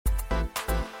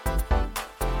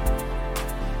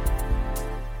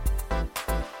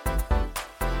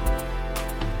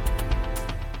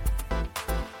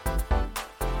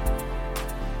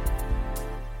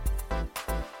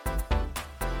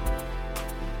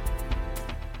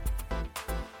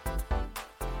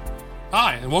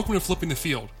Hi, and welcome to Flipping the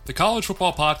Field, the college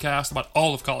football podcast about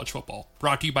all of college football,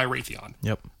 brought to you by Raytheon.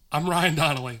 Yep. I'm Ryan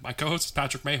Donnelly. My co-host is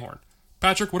Patrick Mayhorn.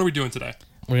 Patrick, what are we doing today?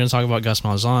 We're going to talk about Gus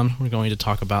Malzahn. We're going to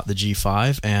talk about the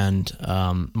G5,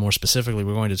 and more specifically,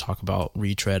 we're going to talk about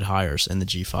retread hires in the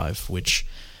G5, which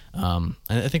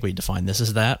I think we define this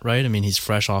as that, right? I mean, he's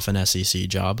fresh off an SEC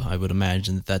job. I would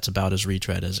imagine that that's about as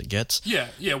retread as it gets.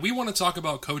 Yeah. We want to talk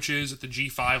about coaches at the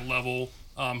G5 level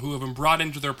who have been brought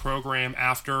into their program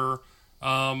after,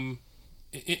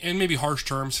 in maybe harsh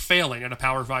terms, failing at a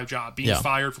Power 5 job, being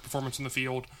fired for performance in the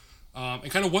field, and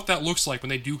kind of what that looks like when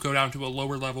they do go down to a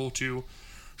lower level to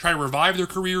try to revive their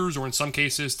careers, or in some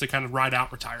cases to kind of ride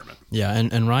out retirement. Yeah,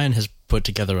 and Ryan has put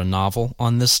together a novel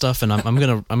on this stuff, and I'm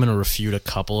gonna refute a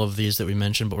couple of these that we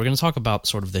mentioned, but we're gonna talk about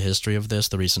sort of the history of this,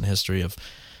 the recent history of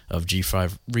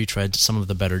G5 retreads, some of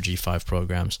the better G5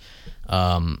 programs.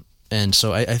 And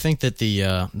so I think that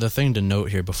the thing to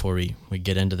note here before we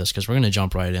get into this, because we're going to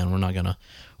jump right in, we're not gonna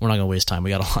waste time. We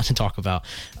got a lot to talk about.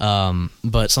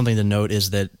 But something to note is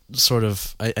that sort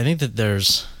of I think that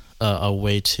there's a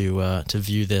way to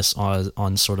view this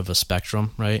on sort of a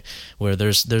spectrum, right? Where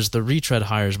there's the retread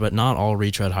hires, but not all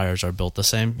retread hires are built the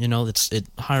same. You know,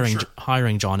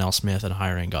 hiring John L. Smith and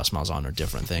hiring Gus Malzahn are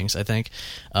different things, I think.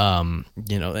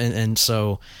 And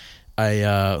so.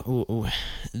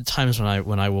 Times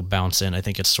when I will bounce in, I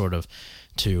think it's sort of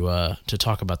to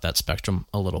talk about that spectrum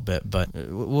a little bit. But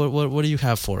what do you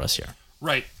have for us here?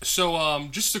 Right. So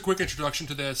just a quick introduction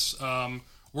to this.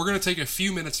 We're going to take a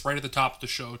few minutes right at the top of the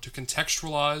show to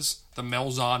contextualize the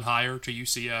Malzahn hire to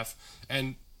UCF,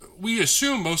 and we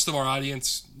assume most of our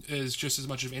audience is just as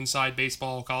much of inside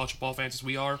baseball, college football fans as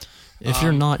we are. If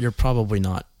you're not, you're probably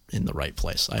not in the right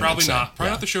place. Probably not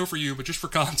the show for you, but just for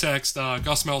context,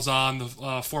 Gus Malzahn,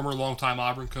 the former longtime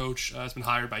Auburn coach, has been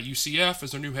hired by UCF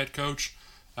as their new head coach,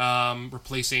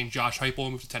 replacing Josh Heupel,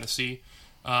 who moved to Tennessee.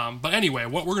 But anyway,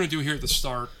 what we're going to do here at the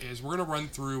start is we're going to run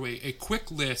through a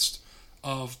quick list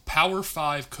of Power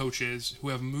 5 coaches who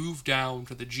have moved down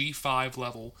to the G5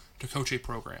 level to coach a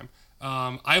program.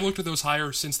 I've looked at those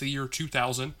hires since the year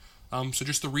 2000, so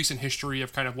just the recent history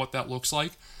of kind of what that looks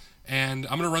like. And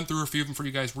I'm going to run through a few of them for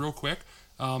you guys real quick.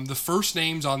 The first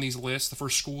names on these lists, the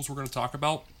first schools we're going to talk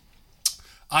about,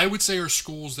 I would say are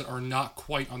schools that are not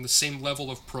quite on the same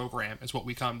level of program as what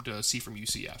we come to see from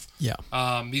UCF. Yeah.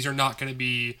 These are not going to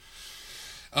be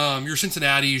your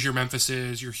Cincinnatis, your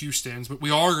Memphises, your Houstons, but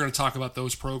we are going to talk about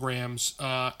those programs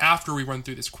after we run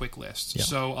through this quick list. Yeah.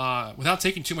 So without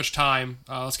taking too much time,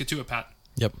 let's get to it, Pat.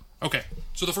 Yep. Okay,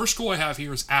 so the first school I have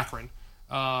here is Akron.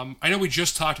 I know we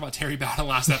just talked about Terry Bowden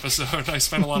last episode. I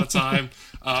spent a lot of time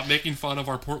making fun of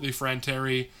our portly friend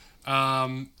Terry.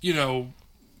 In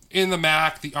the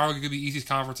MAC, arguably the easiest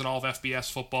conference in all of FBS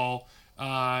football,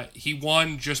 he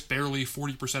won just barely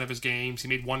 40% of his games. He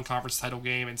made one conference title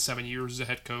game in 7 years as a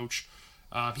head coach.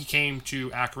 He came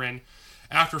to Akron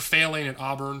after failing at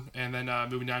Auburn and then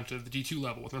moving down to the D2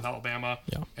 level with North Alabama,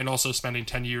 and also spending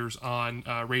 10 years on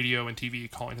radio and TV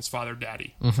calling his father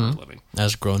Daddy for a living.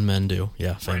 As grown men do,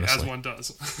 famously. Right, as one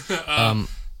does. Go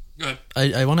ahead.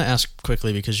 I want to ask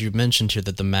quickly, because you mentioned here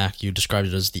that the MAC, you described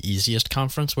it as the easiest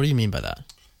conference. What do you mean by that?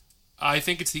 I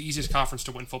think it's the easiest conference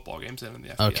to win football games in the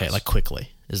FBS. Okay, like quickly.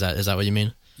 Is that what you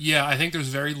mean? Yeah, I think there's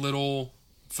very little,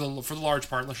 for the large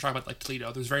part, let's talk about like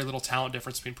Toledo, there's very little talent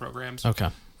difference between programs. Okay.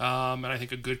 And I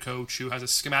think a good coach who has a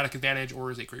schematic advantage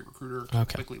or is a great recruiter can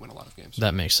quickly win a lot of games.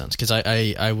 That makes sense, because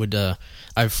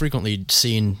I've frequently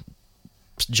seen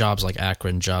jobs like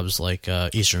Akron, jobs like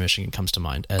Eastern Michigan comes to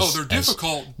mind. They're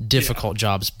difficult. Difficult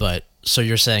jobs, but so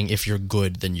you're saying if you're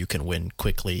good, then you can win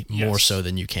quickly, more so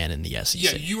than you can in the SEC.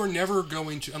 Yeah, you are never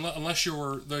going to, unless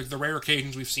you're the rare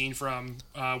occasions we've seen from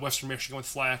Western Michigan with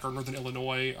Flack or Northern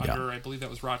Illinois under, I believe that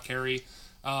was Rod Carey,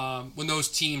 when those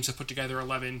teams have put together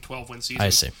 11, 12-win seasons. I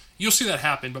see. You'll see that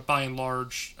happen, but by and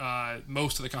large,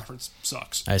 most of the conference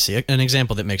sucks. I see. An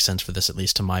example that makes sense for this, at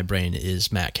least to my brain,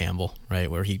 is Matt Campbell, right?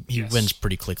 Where he wins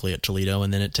pretty quickly at Toledo,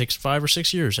 and then it takes 5 or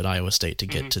 6 years at Iowa State to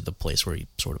get to the place where he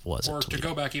sort of was at Toledo. Or to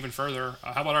go back even further,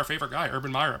 how about our favorite guy,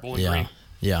 Urban Meyer at Bowling Green?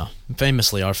 Yeah,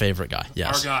 famously our favorite guy.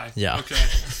 Yes. Our guy. Yeah. Okay.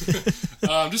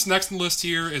 Just next on the list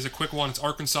here is a quick one. It's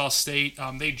Arkansas State.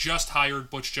 They just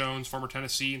hired Butch Jones, former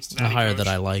Tennessee and Cincinnati a hire coach. that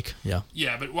I like. Yeah.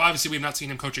 Yeah, but obviously we have not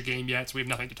seen him coach a game yet, so we have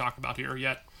nothing to talk about here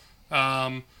yet.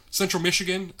 Central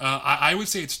Michigan, I would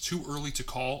say it's too early to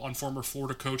call on former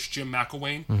Florida coach Jim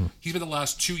McElwain. Mm-hmm. He's been the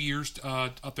last 2 years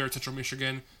up there at Central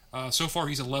Michigan. So far,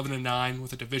 he's 11-9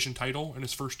 with a division title in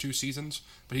his first 2 seasons,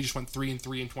 but he just went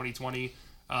 3-3 in 2020.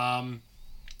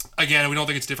 Again, we don't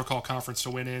think it's a difficult conference to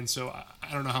win in, so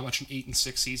I don't know how much an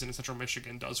 8-6 season in Central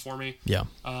Michigan does for me. Yeah.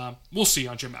 We'll see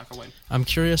on Jim McElwain. I'm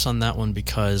curious on that one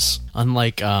because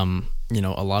unlike a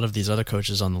lot of these other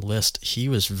coaches on the list, he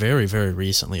was very, very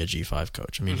recently a G5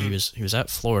 coach. I mean, he was at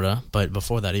Florida, but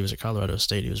before that he was at Colorado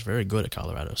State. He was very good at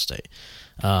Colorado State.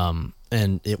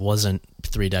 And it wasn't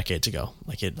 3 decades ago,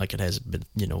 like it has been,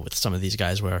 with some of these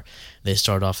guys where they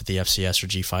start off at the FCS or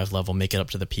G5 level, make it up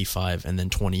to the P5, and then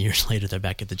 20 years later they're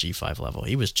back at the G5 level.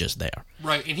 He was just there.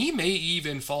 Right, and he may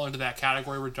even fall into that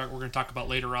category we're going to talk about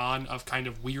later on of kind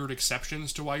of weird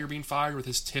exceptions to why you're being fired, with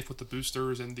his tiff with the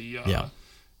boosters and the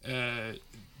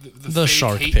fake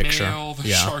shark hate picture, mail,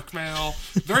 shark mail.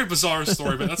 Very bizarre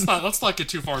story, but let's not get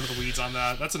too far into the weeds on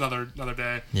that. That's another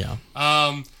day. Yeah.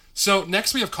 So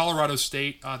next we have Colorado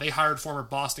State. They hired former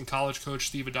Boston College coach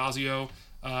Steve Addazio,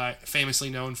 famously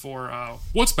known for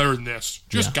what's better than this?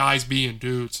 Just guys being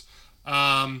dudes.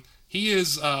 He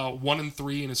is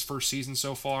 1-3 in his first season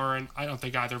so far, and I don't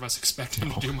think either of us expect him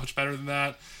to do much better than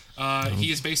that.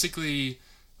 He is basically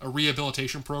a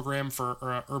rehabilitation program for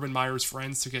Urban Meyer's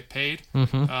friends to get paid.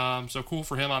 So cool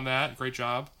for him on that. Great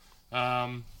job.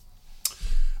 Let's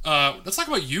talk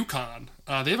about UConn.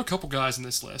 They have a couple guys in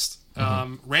this list.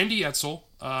 Randy Edsall,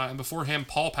 and before him,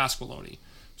 Paul Pasqualoni.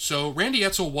 So Randy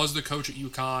Edsall was the coach at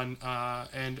UConn,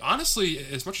 and honestly,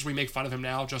 as much as we make fun of him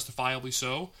now, justifiably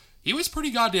so, he was pretty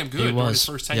goddamn good during his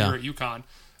first tenure at UConn.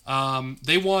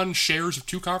 They won shares of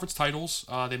 2 conference titles.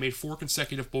 They made 4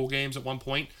 consecutive bowl games at one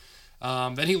point.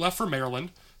 Then he left for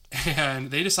Maryland,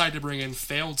 and they decided to bring in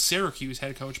failed Syracuse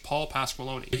head coach Paul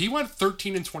Pasqualoni. He went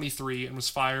 13-23 and was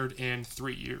fired in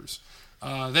 3 years.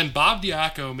 Then Bob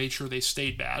Diaco made sure they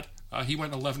stayed bad. He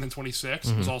went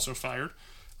 11-26, was also fired.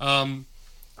 Then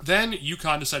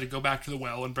UConn decided to go back to the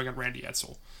well and bring in Randy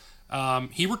Edsall.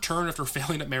 He returned after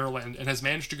failing at Maryland and has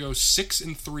managed to go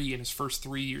 6-3 in his first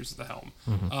 3 years at the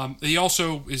helm. He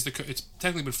also is it's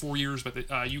technically been 4 years, but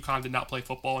UConn did not play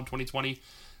football in 2020.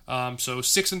 So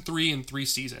 6-3 in 3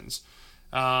 seasons.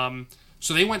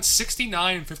 So they went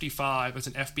 69-55 as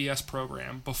an FBS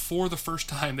program before the first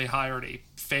time they hired a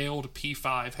failed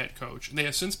P5 head coach. And they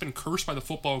have since been cursed by the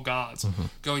football gods,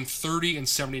 going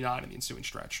 30-79 in the ensuing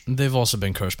stretch. They've also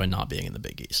been cursed by not being in the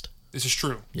Big East. This is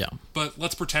true. Yeah. But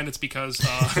let's pretend it's because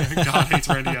God hates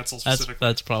Randy Edsall specifically.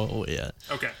 That's probably it.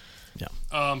 Okay.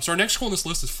 Yeah. So our next school on this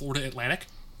list is Florida Atlantic.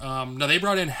 Now, they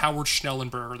brought in Howard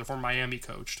Schnellenberger, the former Miami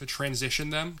coach, to transition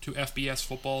them to FBS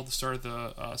football at the start of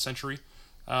the century.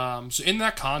 So in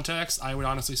that context, I would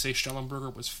honestly say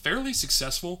Schnellenberger was fairly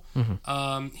successful.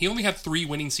 He only had 3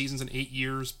 winning seasons in 8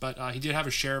 years, but he did have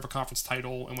a share of a conference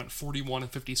title and went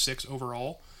 41-56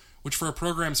 overall, which for a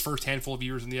program's first handful of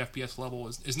years in the FBS level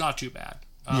is not too bad.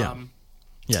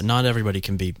 Yeah, not everybody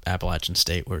can be Appalachian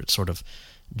State, where it sort of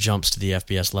jumps to the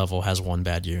FBS level, has one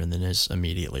bad year, and then is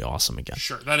immediately awesome again.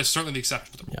 Sure, that is certainly the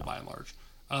exception to the rule by and large.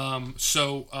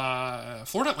 So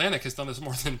Florida Atlantic has done this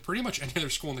more than pretty much any other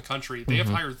school in the country. They have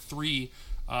hired 3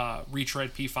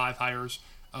 retread P5 hires.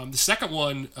 The second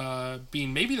one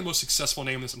being maybe the most successful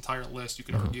name in this entire list, you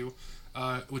could argue,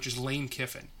 which is Lane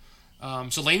Kiffin.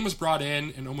 So Lane was brought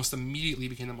in and almost immediately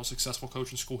became the most successful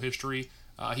coach in school history.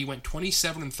 He went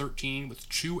 27-13 with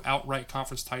 2 outright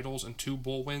conference titles and 2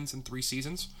 bowl wins in 3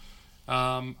 seasons.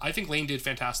 I think Lane did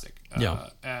fantastic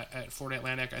at Florida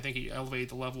Atlantic. I think he elevated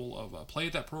the level of play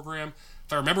at that program.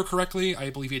 If I remember correctly, I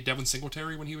believe he had Devin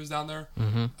Singletary when he was down there,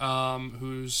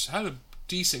 who's had a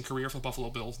decent career for the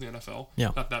Buffalo Bills in the NFL.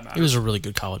 Yeah. Not that matters. He was a really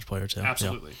good college player, too.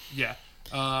 Absolutely, yeah.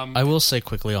 I will say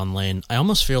quickly on Lane, I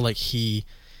almost feel like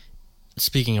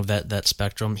speaking of that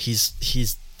spectrum,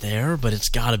 he's there, but it's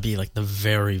got to be like the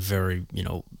very, very,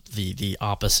 the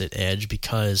opposite edge,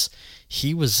 because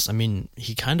he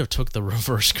kind of took the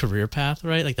reverse career path,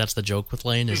 right? Like that's the joke with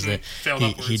Lane, is that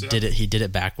he did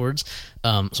it backwards.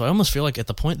 So I almost feel like at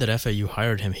the point that FAU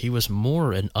hired him, he was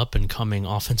more an up and coming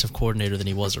offensive coordinator than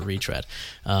he was a retread.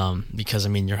 Because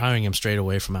you're hiring him straight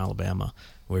away from Alabama,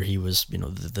 where he was,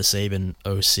 the Saban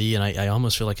OC, and I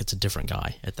almost feel like it's a different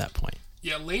guy at that point.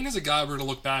 Yeah, Lane is a guy we're going to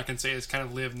look back and say has kind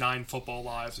of lived 9 football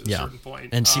lives at a certain point.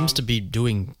 And seems to be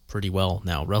doing pretty well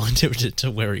now relative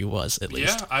to where he was, at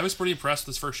least. Yeah, I was pretty impressed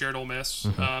with his first year at Ole Miss.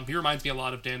 He reminds me a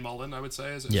lot of Dan Mullen, I would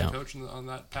say, as a coach on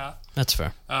that path. That's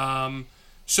fair.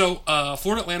 So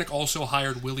Florida Atlantic also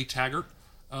hired Willie Taggart.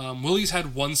 Willie's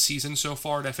had 1 season so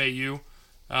far at FAU,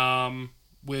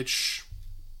 which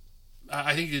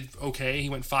I think he did okay. He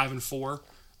went 5-4.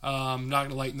 Not going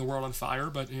to lighten the world on fire,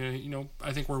 but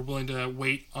I think we're willing to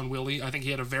wait on Willie. I think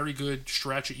he had a very good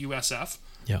stretch at USF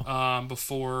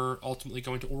before ultimately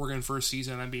going to Oregon for a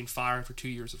season and then being fired for 2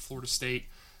 years at Florida State.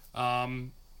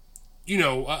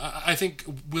 I think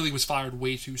Willie was fired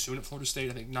way too soon at Florida State.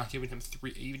 I think not giving him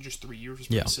 3 years was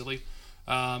pretty silly.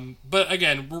 But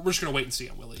again, we're just going to wait and see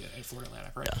on Willie at Florida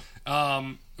Atlantic, right?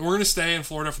 Yeah. We're going to stay in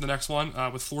Florida for the next one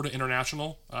with Florida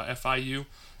International, FIU.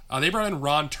 They brought in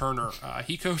Ron Turner.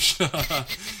 He coached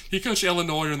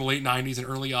Illinois in the late 90s and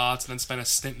early aughts, and then spent a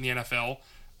stint in the NFL.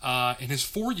 In his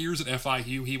 4 years at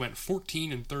FIU, he went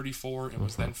 14-34 and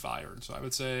was then fired. So I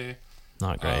would say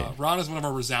not great. Ron is one of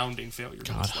our resounding failures.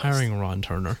 God, hiring Ron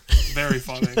Turner. Very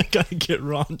funny. Gotta get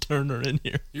Ron Turner in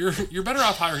here. You're better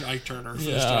off hiring Ike Turner for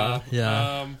this job.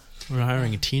 Yeah. We're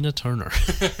hiring Tina Turner.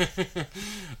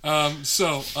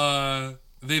 So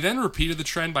they then repeated the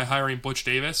trend by hiring Butch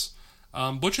Davis.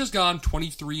 Butch has gone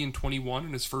 23-21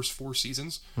 in his first 4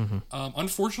 seasons.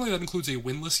 Unfortunately, that includes a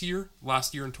winless year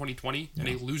last year in 2020 and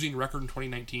a losing record in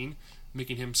 2019,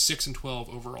 making him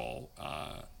 6-12 overall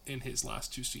in his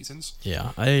last 2 seasons.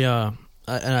 Yeah,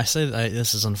 I say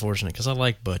this is unfortunate because I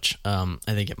like Butch. I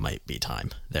think it might be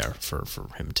time there for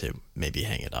him to maybe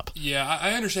hang it up. Yeah,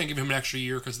 I understand giving him an extra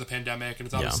year because of the pandemic, and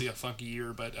it's obviously a funky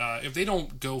year. But if they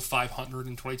don't go 500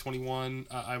 in 2021,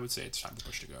 I would say it's time for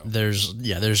Butch to go.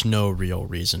 There's no real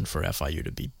reason for FIU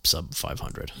to be sub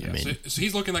 500. Yeah, so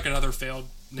he's looking like another failed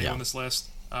name on this list.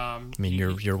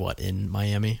 You're what, in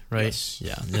Miami, right? Yes.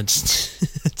 Yeah,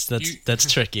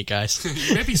 that's tricky, guys.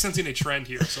 You may be sensing a trend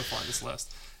here so far on this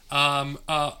list. On the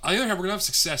other hand, we're going to have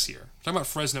success here. We're talking about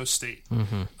Fresno State.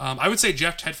 I would say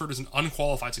Jeff Tedford is an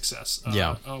unqualified success.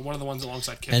 One of the ones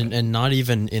alongside Kiffin. And not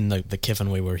even in the Kiffin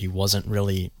way where he didn't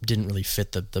really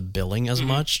fit the billing as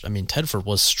much. I mean, Tedford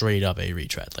was straight up a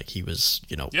retread. Like he was,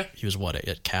 he was what,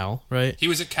 at Cal, right? He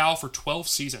was at Cal for 12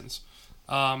 seasons.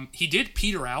 He did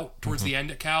peter out towards the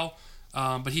end at Cal.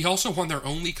 But he also won their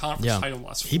only conference title in the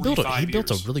last 45 years. He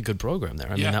built a really good program there.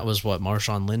 I mean, that was what,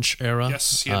 Marshawn Lynch era?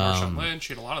 Yes, he had Marshawn Lynch.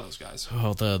 He had a lot of those guys.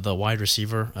 Oh, the wide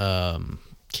receiver,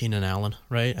 Keenan Allen,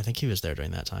 right? I think he was there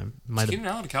during that time. Keenan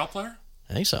Allen a Cal player?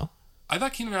 I think so. I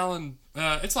thought Keenan Allen...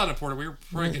 it's not important.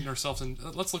 We're getting ourselves in...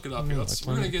 Let's look it up here.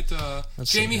 We're going to get...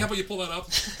 Jamie, how about you pull that up?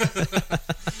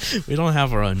 We don't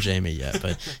have our own Jamie yet,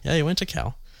 but yeah, he went to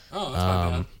Cal. Oh, that's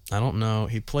not bad. I don't know.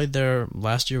 He played there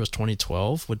last year was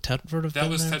 2012. Would Tedford have been there? That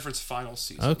was Tedford's final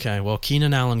season. Okay, well,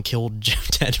 Keenan Allen killed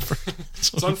Tedford.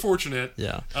 It's unfortunate.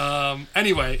 Yeah.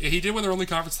 Anyway, he did win their only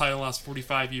conference title in the last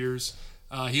 45 years.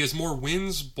 He has more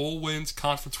wins, bowl wins,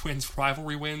 conference wins,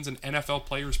 rivalry wins, and NFL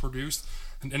players produced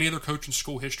than any other coach in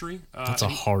school history. That's a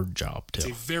hard job, too.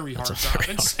 It's a very hard job.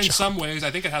 In some ways,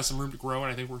 I think it has some room to grow,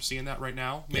 and I think we're seeing that right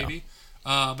now, maybe.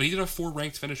 Yeah. But he did have 4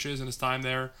 ranked finishes in his time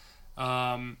there.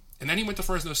 And then he went to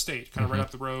Fresno State, kind of right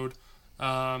up the road,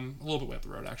 a little bit way up the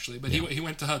road actually. But he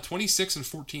went to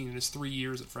 26-14 in his 3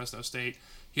 years at Fresno State.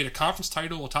 He had a conference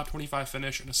title, a top 25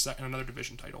 finish, and another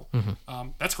division title.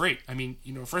 That's great. I mean,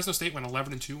 Fresno State went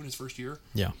 11-2 in his first year.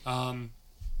 Yeah.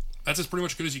 That's as pretty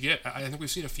much good as you get. I think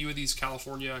we've seen a few of these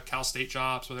California, Cal State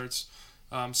jobs, whether it's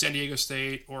San Diego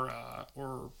State or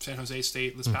San Jose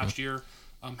State this past year,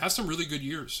 have some really good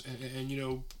years. And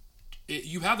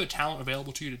you have the talent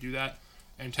available to you to do that.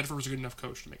 And Tedford was a good enough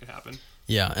coach to make it happen.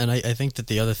 Yeah, and I think that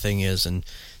the other thing is, and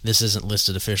this isn't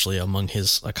listed officially among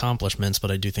his accomplishments, but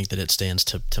I do think that it stands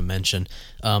to mention,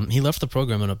 he left the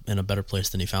program in a better place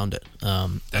than he found it.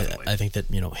 I think that,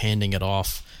 handing it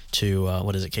off to,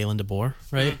 Kalen DeBoer,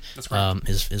 right? That's correct.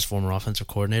 His former offensive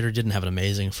coordinator didn't have an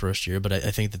amazing first year, but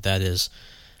I think that is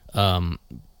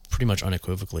pretty much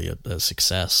unequivocally a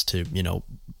success to,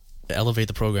 elevate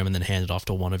the program and then hand it off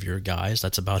to one of your guys.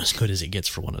 That's about as good as it gets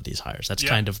for one of these hires. That's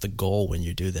kind of the goal when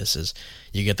you do this, is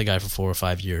you get the guy for 4 or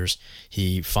 5 years.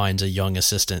 He finds a young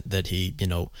assistant that he,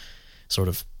 sort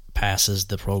of passes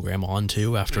the program on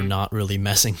to after not really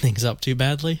messing things up too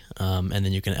badly. And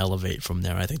then you can elevate from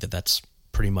there. I think that that's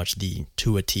pretty much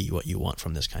to a T what you want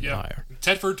from this kind of hire.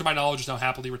 Tedford, to my knowledge, is now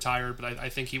happily retired, but I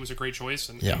think he was a great choice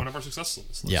and one of our successes on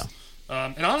this list.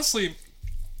 Yeah. And honestly,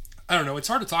 I don't know. It's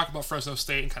hard to talk about Fresno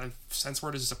State and kind of sense where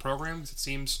it is as a program, because it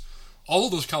seems all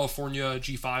of those California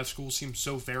G5 schools seem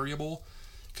so variable,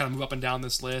 kind of move up and down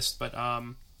this list. But I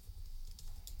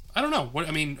don't know.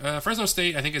 Fresno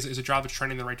State, I think, is a job that's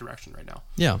trending in the right direction right now.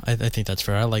 Yeah, I think that's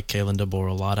fair. I like Kalen DeBoer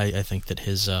a lot. I think that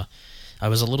his... I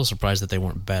was a little surprised that they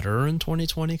weren't better in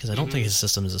 2020, because I don't think his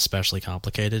system is especially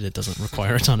complicated. It doesn't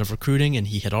require a ton of recruiting, and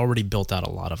he had already built out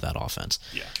a lot of that offense.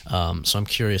 Yeah. So I'm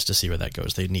curious to see where that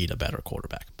goes. They need a better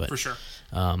quarterback, but for sure.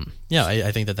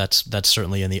 I think that's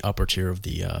certainly in the upper tier of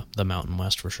the Mountain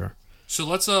West for sure. So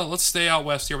let's stay out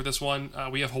west here with this one.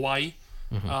 We have Hawaii.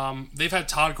 They've had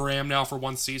Todd Graham now for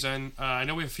 1 season. I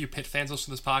know we have a few Pitt fans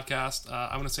listening to this podcast.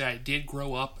 I want to say I did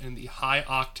grow up in the high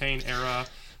octane era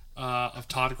of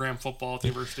Todd Graham football at the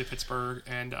University of Pittsburgh,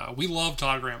 and we love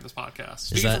Todd Graham, this podcast.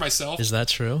 Is Speaking for myself, is that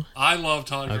true? I love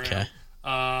Todd Graham. Okay.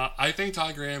 I think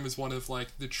Todd Graham is one of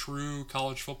like the true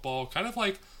college football kind of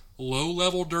like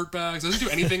low-level dirtbags. Doesn't do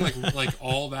anything like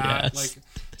all that. Yes. Like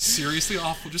seriously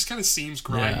awful. Just kind of seems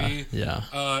grimy.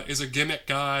 Yeah. Is a gimmick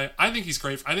guy. I think he's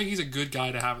great. I think he's a good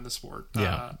guy to have in the sport.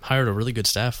 Yeah. Hired a really good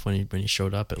staff when he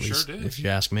showed up, at least, did. if you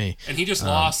ask me. And he just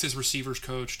lost his receivers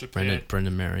coach to Pitt.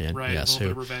 Brendan Marion. Right, Yes, a little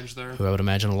bit of revenge there. who I would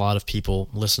imagine a lot of people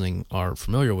listening are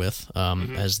familiar with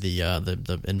as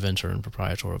the inventor and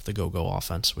proprietor of the go-go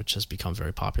offense, which has become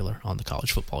very popular on the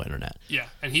college football internet. Yeah,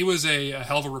 and he was a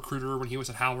hell of a recruiter when he was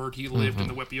at Howard. He lived in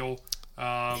the Whippeal.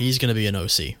 He's going to be an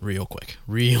OC real quick.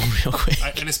 Real quick.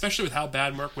 And especially with how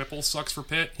bad Mark Whipple sucks for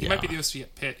Pitt. He might be the OC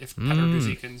at Pitt if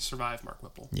Pettigrew can survive Mark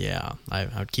Whipple. Yeah, I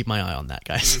would keep my eye on that,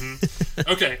 guys.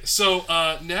 Okay, so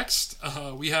next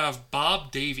we have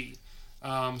Bob Davie.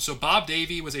 So Bob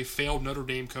Davie was a failed Notre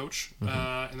Dame coach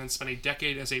and then spent a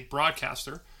decade as a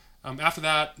broadcaster. After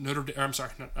that,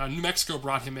 New Mexico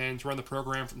brought him in to run the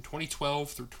program from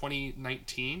 2012 through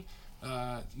 2019.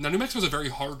 Now, New Mexico was a very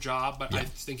hard job, but I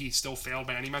think he still failed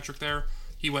by any metric there.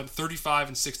 He went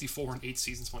 35-64 in 8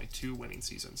 seasons, only 2 winning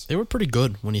seasons. They were pretty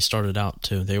good when he started out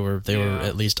too. They were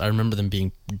at least, I remember them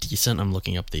being decent. I'm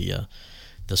looking up the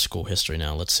school history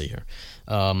now. Let's see here.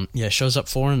 It shows up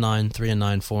 4-9,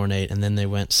 3-9, 4-8, and then they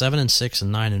went 7-6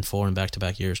 and 9-4 in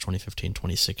back-to-back years, 2015,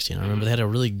 2016. I remember they had a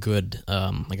really good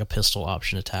like a pistol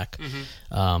option attack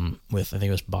with, I think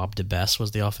it was Bob DeBess was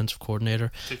the offensive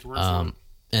coordinator. Take your word for it.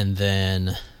 And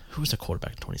then, who was the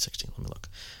quarterback in 2016? Let me look.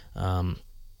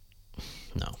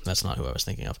 No, that's not who I was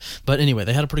thinking of. But anyway,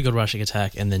 they had a pretty good rushing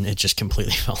attack, and then it just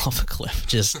completely fell off a cliff.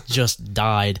 Just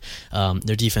died.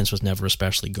 Their defense was never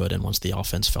especially good, and once the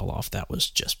offense fell off, that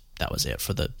was it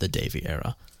for the Davie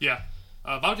era. Yeah.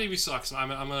 Bob Davie sucks.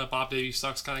 I'm a Bob Davie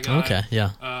sucks kind of guy. Okay, yeah.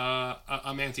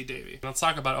 I'm anti-Davie. Let's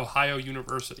talk about Ohio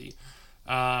University.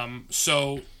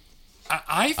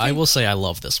 I think, I will say I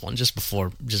love this one just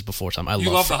before time. I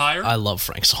love the hire? I love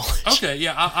Frank Solich. Okay,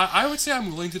 yeah, I would say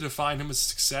I'm willing to define him as a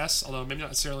success, although maybe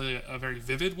not necessarily a very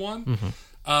vivid one.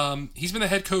 He's been the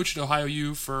head coach at Ohio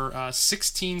U for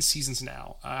 16 seasons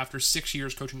now, after 6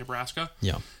 years coaching Nebraska,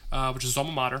 which is his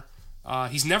alma mater.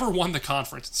 He's never won the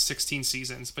conference in 16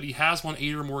 seasons, but he has won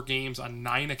 8 or more games on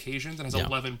 9 occasions and has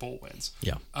 11 bowl wins.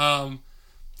 Yeah.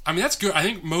 I mean, that's good. I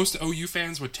think most OU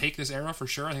fans would take this era for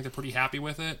sure. I think they're pretty happy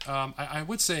with it. I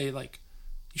would say, like,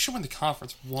 you should win the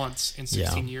conference once in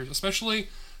 16 years, especially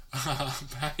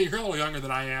you're a little younger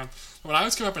than I am. When I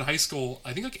was coming up in high school,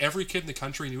 I think like every kid in the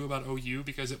country knew about OU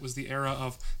because it was the era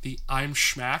of the I'm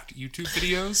Schmacked YouTube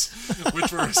videos,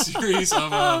 which were a series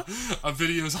of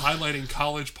videos highlighting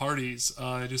college parties,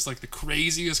 just like the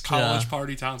craziest college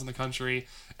party towns in the country.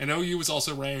 And OU was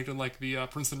also ranked in like the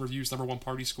Princeton Review's #1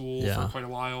 party school for quite a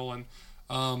while. And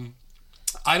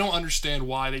I don't understand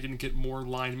why they didn't get more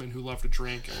linemen who love to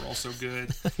drink and were also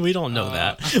good. We don't know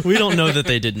that. We don't know that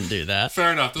they didn't do that.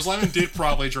 Fair enough. Those linemen did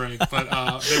probably drink, but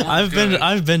they weren't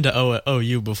I've been to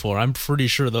OU before. I'm pretty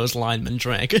sure those linemen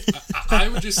drank. I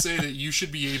would just say that you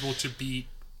should be able to beat.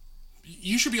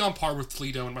 You should be on par with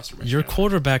Toledo and Western Michigan. Your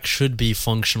quarterback should be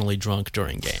functionally drunk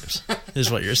during games,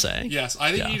 is what you're saying. Yes,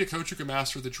 I think you need a coach who can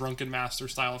master the drunken master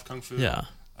style of Kung Fu. Yeah.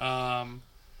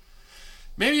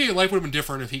 Maybe life would have been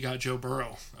different if he got Joe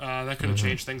Burrow. That could have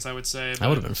changed things, I would say. That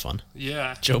would have been fun.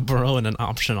 Yeah. Joe Burrow in an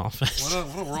option offense. What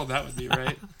a world that would be,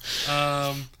 right?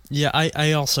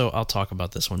 I'll talk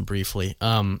about this one briefly.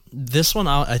 This one,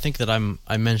 I think that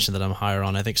I mentioned that I'm higher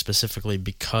on, I think specifically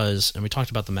because, and we talked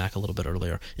about the MAC a little bit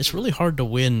earlier, it's really hard to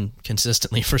win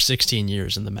consistently for 16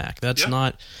 years in the MAC. That's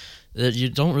not... You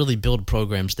don't really build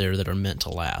programs there that are meant to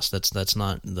last. That's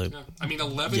not the. Yeah. I mean,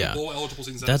 11 bowl eligible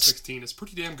seasons out of 16 is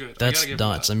pretty damn good. That's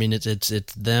nuts. I mean, it's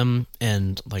them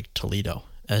and like Toledo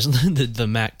as the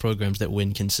MAC programs that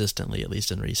win consistently, at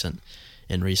least in recent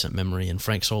memory. And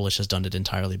Frank Solich has done it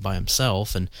entirely by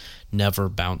himself and never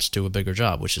bounced to a bigger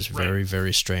job, which is very,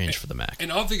 very strange for the MAC.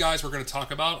 And of the guys we're going to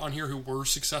talk about on here who were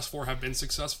successful or have been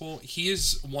successful, he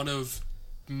is one of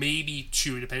maybe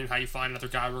 2, depending on how you find another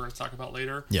guy we're going to talk about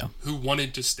later, who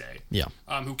wanted to stay. Yeah.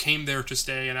 Who came there to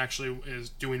stay and actually is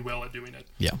doing well at doing it.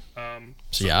 Yeah.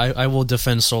 I will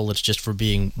defend Solich just for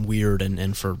being weird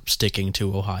and for sticking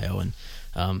to Ohio and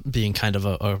being kind of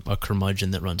a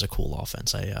curmudgeon that runs a cool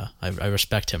offense. I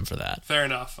respect him for that. Fair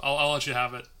enough. I'll let you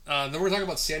have it. Then we're talking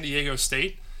about San Diego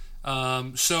State.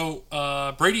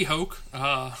 Brady Hoke,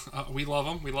 we love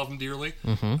him dearly,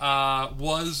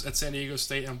 was at San Diego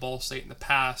State and Ball State in the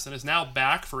past and is now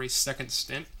back for a second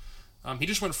stint. He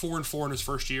just went 4-4 in his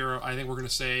first year. I think we're going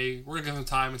to give him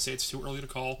time and say it's too early to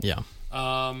call. Yeah.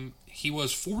 He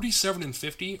was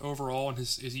 47-50 overall in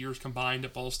his years combined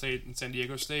at Ball State and San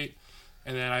Diego State.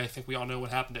 And then I think we all know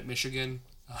what happened at Michigan.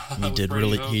 He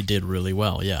did really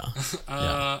well. Yeah.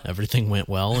 Everything went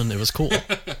well, and it was cool.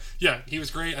 Yeah, he was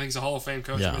great. I think he's a Hall of Fame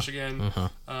coach at Michigan.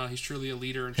 Uh-huh. He's truly a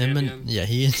leader and Him champion.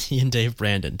 He and Dave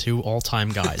Brandon, 2 all-time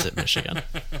guys at Michigan.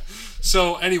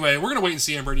 So anyway, we're gonna wait and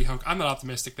see on Brady Hoke. I'm not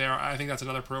optimistic there. I think that's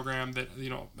another program that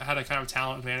had a kind of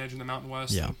talent advantage in the Mountain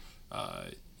West. Yeah.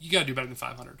 And, you got to do better than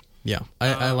 500. Yeah,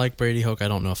 I like Brady Hoke. I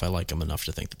don't know if I like him enough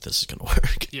to think that this is going to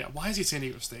work. Yeah, why is he at San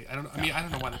Diego State? I don't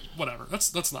know why. Whatever.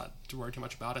 Let's not worry too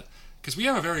much about it because we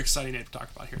have a very exciting name to talk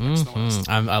about here next in the list.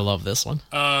 I love this one.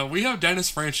 We have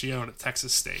Dennis Francione at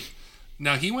Texas State.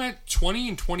 Now he went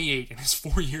 20-28 in his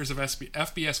 4 years of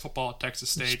FBS football at Texas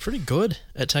State. He's pretty good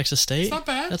at Texas State. It's not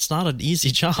bad. That's not an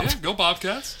easy job. Yeah, go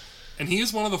Bobcats. And he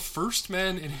is one of the first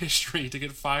men in history to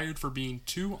get fired for being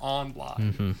too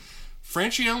online. Mm-hmm.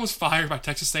 Francione was fired by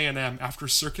Texas A&M after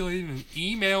circulating an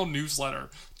email newsletter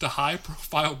to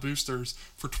high-profile boosters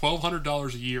for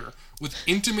 $1,200 a year with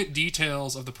intimate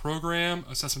details of the program,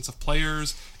 assessments of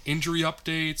players, injury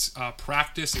updates,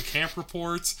 practice and camp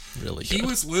reports. Really He good.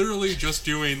 was literally just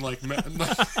doing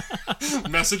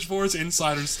message boards,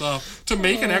 insider stuff to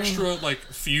make an extra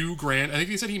few grand. I think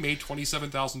he said he made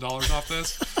 $27,000 off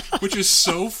this, which is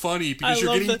so funny because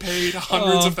you're getting paid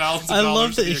hundreds of thousands of dollars. I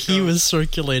love that to be a he coach. was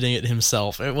circulating it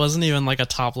himself. It wasn't even like a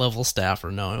top-level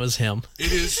staffer. No, it was him.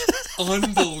 It is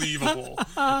unbelievable.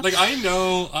 I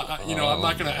know, I'm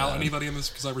not going to out anybody in this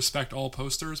because I respect all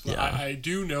posters, but I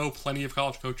do know plenty of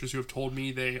college coaches who have told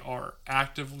me they are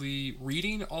actively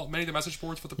reading many of the message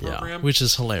boards for the program. Which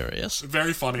is hilarious.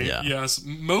 Very funny, Yeah. yes.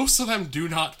 Most of them do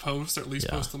not post, or at least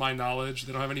post to my knowledge.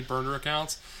 They don't have any burner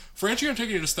accounts. Francione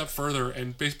taking it a step further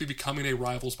and basically becoming a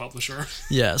rivals publisher.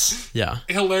 Yes, yeah.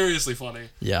 Hilariously funny.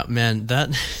 Yeah, man,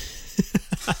 that...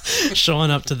 showing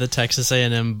up to the Texas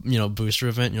A&M, booster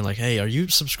event, and you're like, hey, are you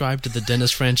subscribed to the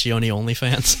Dennis Francione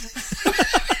OnlyFans?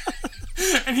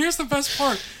 And here's the best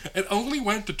part. It only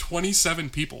went to 27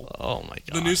 people. Oh, my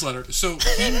God. The newsletter. So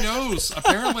he knows.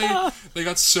 Apparently, they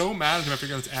got so mad at him after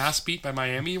he got his ass beat by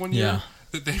Miami one year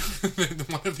that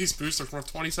one of these boosters, one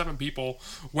of 27 people,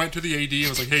 went to the AD and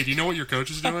was like, hey, do you know what your coach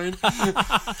is doing?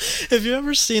 Have you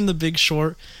ever seen The Big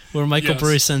Short where Michael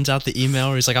Burry sends out the email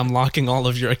where he's like, I'm locking all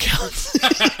of your accounts.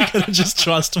 You're going to just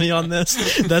trust me on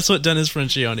this? That's what Dennis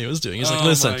Francione was doing. He's like,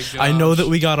 listen, I know that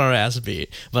we got our ass beat,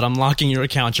 but I'm locking your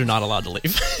account. You're not allowed to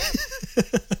leave.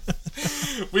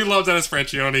 We love Dennis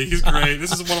Francione. He's great.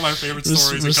 This is one of my favorite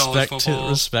stories in college football.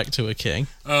 Respect to a king.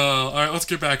 All right, let's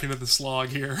get back into the slog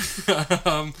here.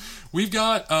 We've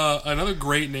got another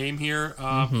great name here.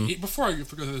 Before I go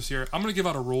through this here, I'm going to give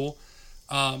out a rule.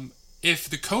 If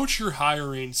the coach you're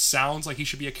hiring sounds like he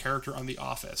should be a character on The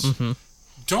Office,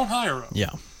 don't hire him.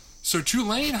 Yeah. So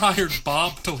Tulane hired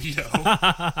Bob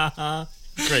Toledo.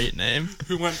 Great name.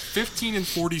 Who went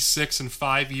 15-46 in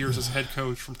 5 years as head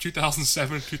coach from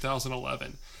 2007 to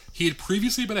 2011. He had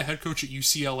previously been a head coach at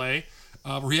UCLA,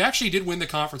 where he actually did win the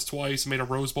conference twice, made a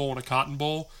Rose Bowl and a Cotton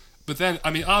Bowl. But then,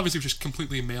 obviously, he was just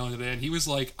completely mailing it in. He was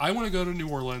like, I want to go to New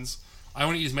Orleans. I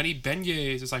want to eat as many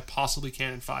beignets as I possibly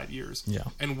can in 5 years. Yeah.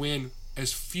 And win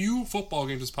as few football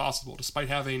games as possible, despite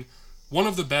having one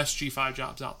of the best G5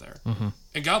 jobs out there.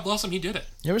 And God bless him, he did it.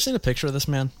 You ever seen a picture of this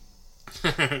man?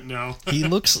 No. He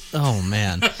looks... Oh,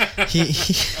 man. He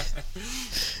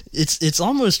it's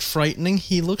almost frightening.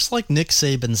 He looks like Nick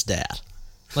Saban's dad.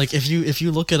 Like, if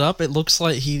you look it up, it looks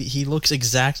like... He looks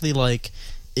exactly like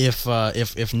if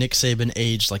Nick Saban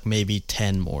aged, like, maybe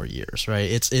 10 more years, right?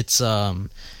 It's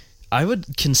I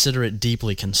would consider it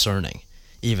deeply concerning,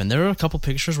 even. There are a couple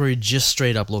pictures where he just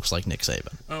straight up looks like Nick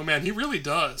Saban. Oh, man, he really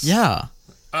does. Yeah.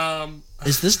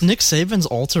 Is this Nick Saban's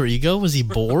alter ego? Was he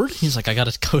bored? He's like, I got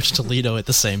to coach Toledo at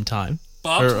the same time.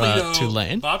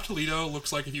 Tulane. Bob Toledo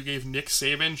looks like if you gave Nick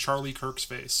Saban Charlie Kirk's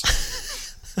face.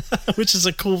 Which is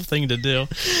a cool thing to do.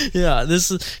 Yeah,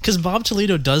 this is because Bob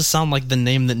Toledo does sound like the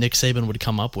name that Nick Saban would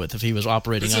come up with if he was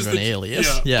operating under an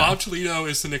alias. Yeah, Bob Toledo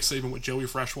is the Nick Saban what Joey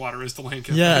Freshwater is to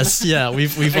Lincoln. Yes, yeah,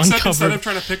 we've Except uncovered. Instead of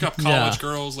trying to pick up college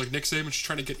girls, like Nick Saban's just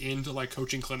trying to get into like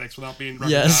coaching clinics without being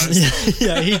recognized. Yes,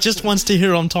 yeah, he just wants to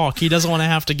hear them talk. He doesn't want to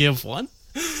have to give one.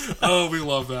 Oh, we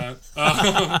love that.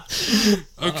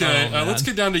 Okay, let's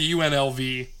get down to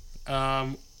UNLV.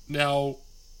 Now,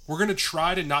 we're gonna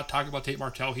try to not talk about Tate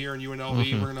Martell here in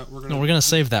UNLV. We're gonna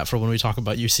save that for when we talk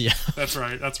about UCF. That's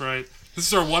right. This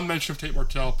is our one mention of Tate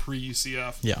Martell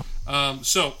pre-UCF. Yeah.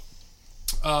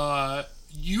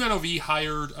 UNLV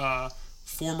hired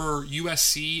former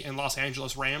USC and Los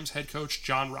Angeles Rams head coach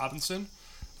John Robinson.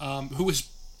 who was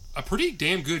a pretty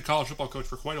damn good college football coach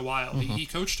for quite a while. He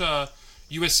coached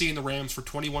USC and the Rams for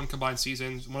 21 combined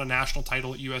seasons, won a national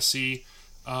title at USC,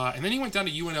 and then he went down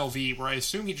to UNLV, where I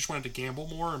assume he just wanted to gamble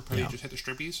more and probably just hit the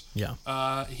strippies. Yeah.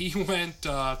 He went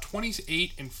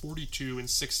 28-42 in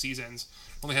 6 seasons,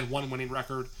 only had 1 winning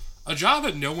record. A job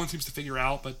that no one seems to figure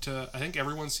out, but I think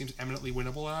everyone seems eminently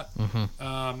winnable at.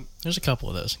 There's a couple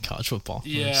of those in college football.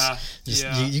 Yeah.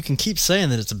 You can keep saying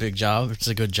that it's a big job, it's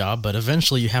a good job, but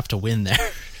eventually you have to win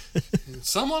there.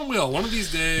 Someone will. One of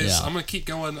these days, Yeah. I'm going to keep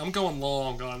going. I'm going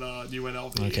long on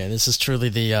UNLV. Okay, this is truly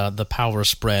the power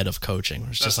spread of coaching.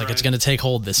 It's just That's it's right. going to take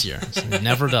hold this year. It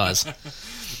never does.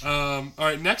 All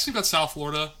right, next we've got South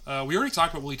Florida. We already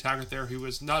talked about Willie Taggart there, who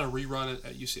was not a rerun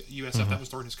at USF. That was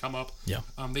during his come up. Yeah.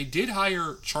 They did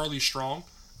hire Charlie Strong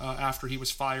after he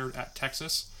was fired at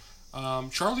Texas.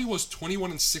 Charlie was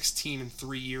 21-16 in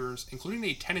 3 years, including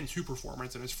a 10-2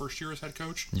 performance in his first year as head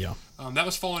coach. Yeah. That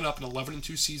was following up an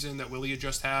 11-2 season that Willie had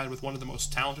just had with one of the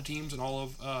most talented teams in all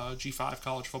of G5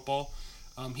 college football.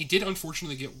 He did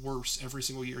unfortunately get worse every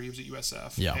single year he was at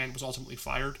USF and was ultimately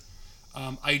fired.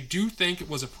 I do think it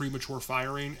was a premature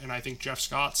firing, and I think Jeff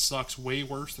Scott sucks way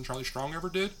worse than Charlie Strong ever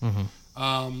did.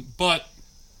 But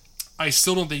I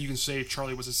still don't think you can say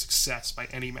Charlie was a success by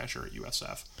any measure at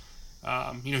USF.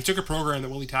 He took a program that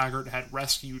Willie Taggart had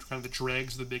rescued kind of the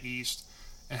dregs of the Big East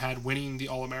and had winning the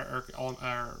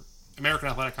American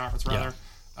Athletic Conference,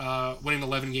 winning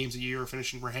 11 games a year,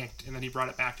 finishing ranked, and then he brought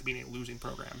it back to being a losing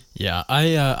program. Yeah,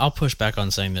 I'll push back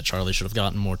on saying that Charlie should have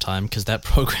gotten more time because that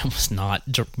program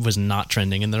was not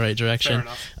trending in the right direction.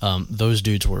 Fair enough. Those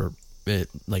dudes were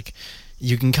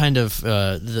you can kind of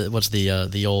what's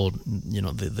the old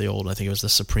the old I think it was the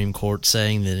Supreme Court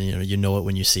saying that you know it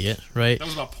when you see it, right? That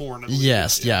was about porn. I believe.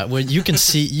 Yes, yeah. When you can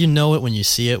see, you know it when you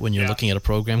see it when you're looking at a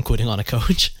program quitting on a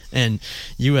coach, and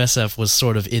USF was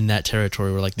sort of in that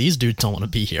territory where like these dudes don't want to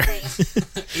be here.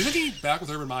 Isn't he back with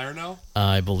Urban Meyer now?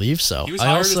 I believe so. He was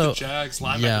hired as the Jags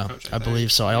linebacker coach. I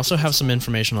believe so. I also have some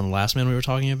information on the last man we were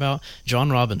talking about,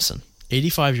 John Robinson,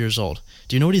 85 years old.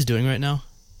 Do you know what he's doing right now?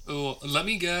 Oh, let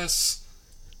me guess.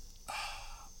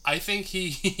 I think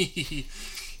he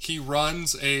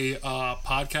runs a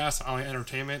podcast on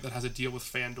entertainment that has a deal with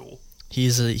FanDuel.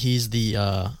 He's a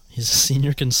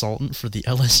senior consultant for the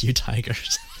LSU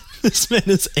Tigers. This man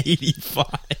is 85.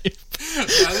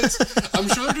 I'm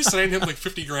sure they're just sending him like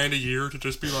 $50,000 a year to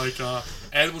just be like,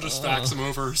 Ed will just fax him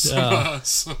over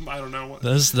some I don't know what.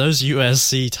 Those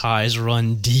USC ties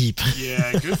run deep.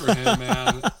 Yeah, good for him,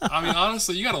 man. I mean,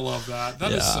 honestly, you gotta love that.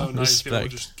 That is so nice to be able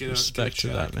to just get a to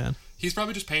that, man. He's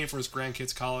probably just paying for his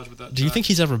grandkids' college with that. Do you think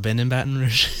he's ever been in Baton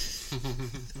Rouge?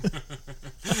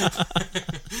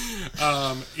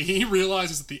 He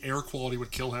realizes that the air quality would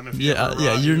kill him if he ever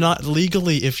yeah. arrived. You're not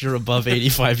legally, if you're above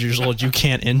 85 years old, you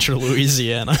can't enter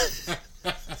Louisiana.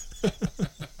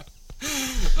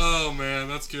 Oh man,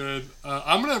 that's good.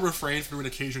 I'm gonna refrain from doing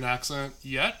an Cajun accent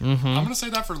yet. I'm gonna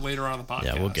say that for later on in the podcast.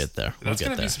 Yeah, we'll get there. That's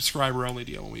gonna be a subscriber only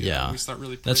deal when we start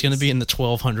really. That's gonna be in the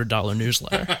 $1,200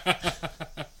 newsletter.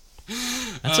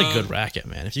 That's a good racket,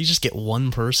 man. If you just get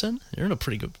one person, you're in a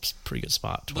pretty good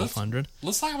spot. 1,200.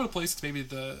 Let's talk about a place that's maybe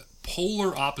the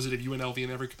polar opposite of UNLV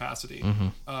in every capacity.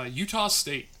 Utah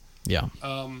State. Yeah.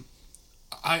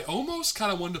 I almost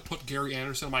kind of wanted to put Gary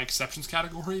Anderson in my exceptions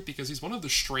category because he's one of the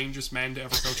strangest men to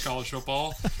ever coach college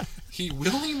football. He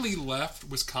willingly left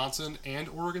Wisconsin and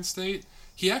Oregon State.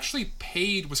 He actually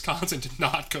paid Wisconsin to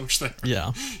not coach there.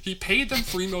 Yeah. He paid them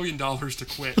 $3 million to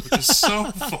quit, which is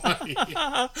so funny.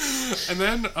 And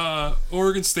then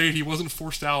Oregon State, he wasn't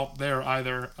forced out there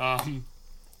either.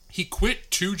 He quit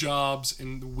 2 jobs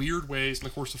in weird ways in the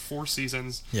course of 4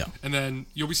 seasons. Yeah. And then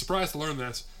you'll be surprised to learn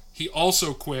this. He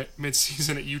also quit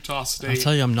mid-season at Utah State. I'll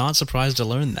tell you, I'm not surprised to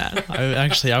learn that.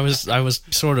 I was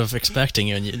sort of expecting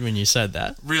it when you said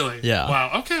that. Really? Yeah.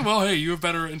 Wow. Okay. Well, hey, you have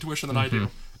better intuition than I do.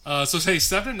 So say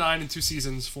 7-9 in 2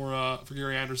 seasons for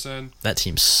Gary Anderson. That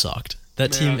team sucked.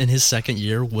 That team in his second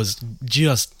year was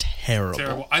just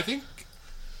terrible. I think,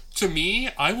 to me,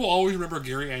 I will always remember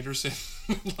Gary Anderson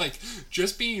like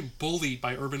just being bullied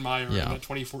by Urban Meyer in that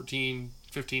 2014-15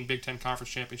 Big Ten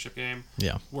Conference Championship game.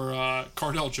 Yeah. Where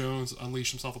Cardell Jones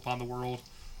unleashed himself upon the world.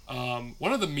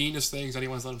 One of the meanest things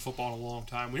anyone's done in football in a long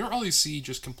time. We don't really see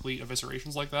just complete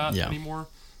eviscerations like that anymore.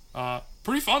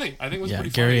 Pretty funny. I think it was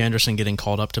pretty funny. Gary Anderson getting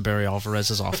called up to Barry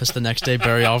Alvarez's office the next day.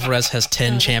 Barry Alvarez has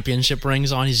 10 championship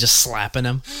rings on. He's just slapping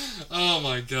him. Oh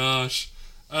my gosh.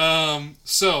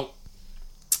 So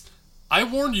I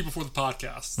warned you before the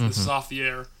podcast, this is off the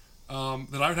air,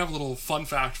 that I would have a little fun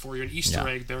fact for you, an Easter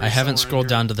egg there. I haven't scrolled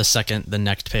down to the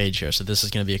next page here, so this is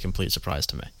going to be a complete surprise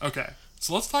to me. Okay.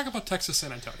 So let's talk about Texas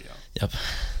San Antonio. Yep.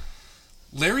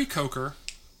 Larry Coker,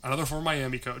 another former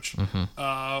Miami coach,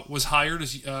 was hired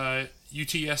as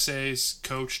UTSA's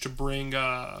coach to bring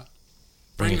them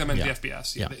into the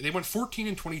FBS. Yeah. They went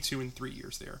 14-22 in 3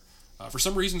 years there. For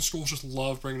some reason, schools just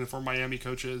love bringing in former Miami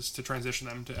coaches to transition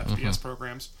them to FBS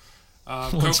programs.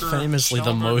 It's famously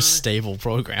the most stable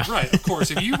program. Right, of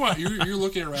course. If you want, you're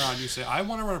looking around, you say, I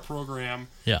want to run a program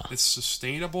that's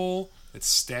sustainable, it's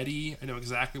steady, I know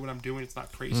exactly what I'm doing, it's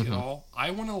not crazy at all.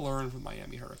 I want to learn from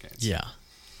Miami Hurricanes. Yeah.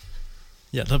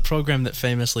 Yeah, the program that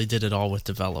famously did it all with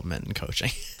development and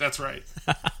coaching. That's right.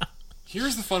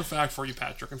 Here's the fun fact for you,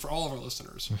 Patrick, and for all of our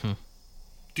listeners.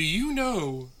 Do you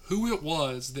know who it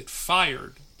was that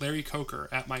fired Larry Coker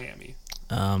at Miami?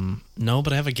 No,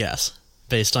 but I have a guess.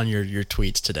 Based on your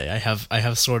tweets today, I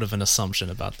have sort of an assumption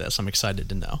about this. I'm excited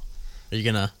to know. Are you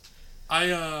gonna? I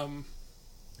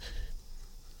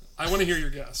want to hear your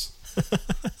guess.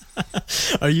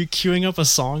 Are you queuing up a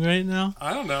song right now?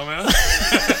 I don't know, man.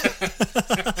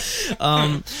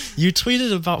 You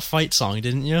tweeted about Fight Song,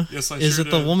 didn't you? Yes, I Is sure it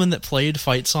did. the woman that played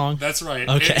Fight Song? That's right.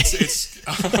 Okay.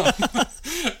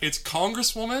 It's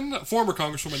Congresswoman, former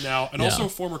Congresswoman now, and also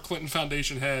former Clinton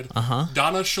Foundation head,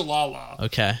 Donna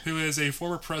Shalala, who is a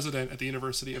former president at the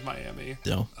University of Miami.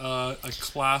 Yeah. A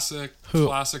classic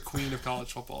queen of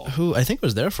college football. Who I think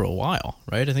was there for a while,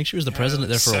 right? I think she was the president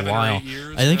there for a 7 or while. 8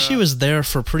 years, I think she was there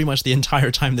for pretty much the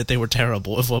entire time that they were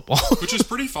terrible at football. Which is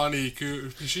pretty funny,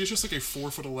 because she's just like a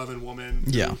 4'11" woman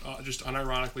who just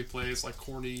unironically plays like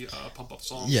corny pump-up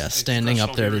songs. Yeah, standing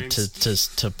up there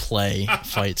to play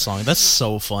Fight Song. That's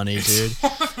so funny, dude.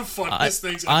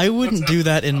 I wouldn't do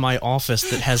that in my office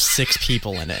that has 6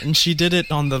 people in it. And she did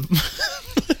it on the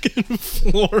fucking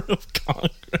floor of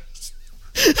Congress.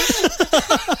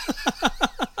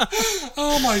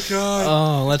 Oh my god.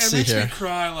 Oh, let's see here. here. Makes me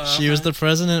cry laughing. She was the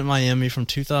president of Miami from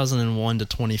 2001 to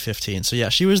 2015. So yeah,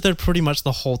 she was there pretty much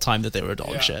the whole time that they were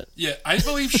dog shit. Yeah, I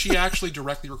believe she actually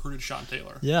directly recruited Sean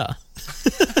Taylor. Yeah.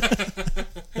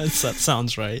 That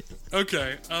sounds right.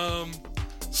 Okay.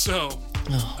 So.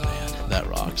 Oh man, that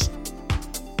rocks.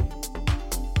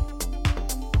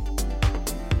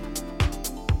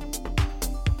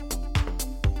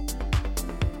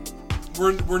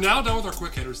 We're now done with our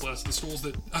quick hitters list, the schools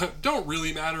that don't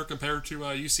really matter compared to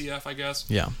UCF, I guess.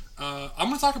 Yeah. I'm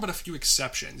going to talk about a few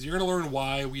exceptions. You're going to learn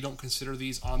why we don't consider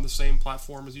these on the same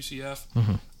platform as UCF.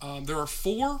 There are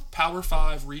 4 Power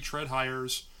 5 retread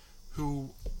hires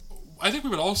who I think we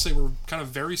would all say were kind of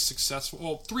very successful.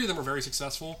 Well, 3 of them were very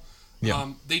successful.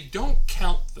 Yeah. They don't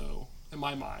count, though, in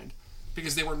my mind,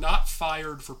 because they were not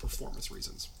fired for performance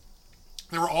reasons.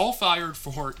 They were all fired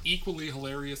for equally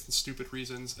hilarious and stupid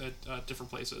reasons at different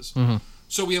places.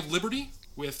 So we have Liberty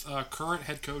with current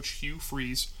head coach Hugh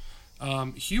Freeze.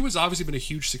 Hugh has obviously been a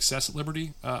huge success at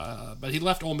Liberty, but he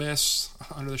left Ole Miss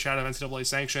under the shadow of NCAA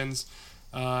sanctions.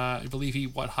 I believe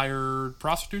he hired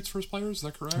prostitutes for his players. Is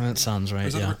that correct? That sounds right. Or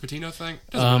is that yeah. the Rick Pitino thing?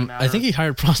 Doesn't really matter. I think he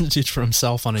hired prostitutes for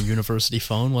himself on a university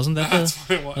phone. Wasn't that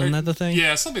wasn't that the thing?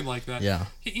 Yeah, something like that. Yeah.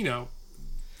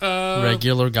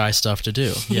 Regular guy stuff to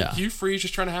do. Yeah. Hugh Freeze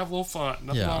just trying to have a little fun.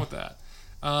 Nothing wrong with that.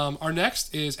 Our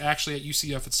next is actually at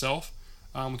UCF itself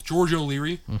with George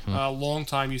O'Leary,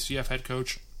 longtime UCF head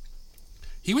coach.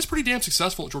 He was pretty damn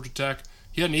successful at Georgia Tech.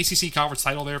 He had an ACC conference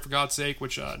title there, for God's sake,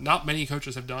 which not many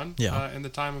coaches have done in the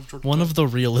time of Georgia Tech. One of the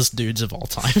realest dudes of all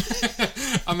time.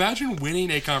 Imagine winning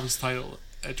a conference title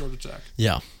at Georgia Tech.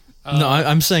 Yeah. No,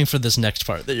 I'm saying for this next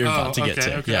part that you're about to get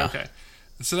to. Okay.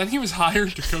 So then he was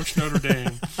hired to coach Notre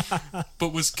Dame,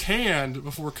 but was canned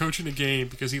before coaching a game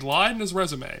because he lied in his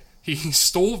resume. He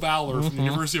stole valor from the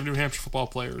University of New Hampshire football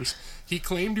players. He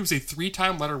claimed he was a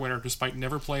 3-time letter winner despite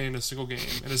never playing a single game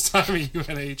in his time at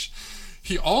UNH.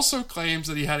 He also claims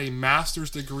that he had a master's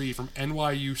degree from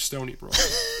NYU Stony Brook,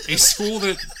 a school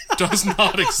that does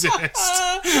not exist.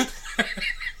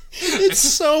 It's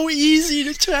so easy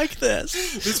to check this.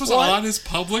 This was on his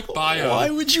public bio. Why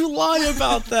would you lie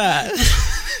about that?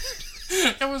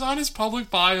 It was on his public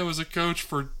bio as a coach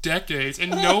for decades,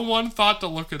 and no one thought to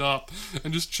look it up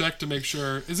and just check to make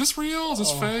sure. Is this real? Is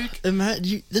this fake?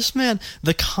 This man,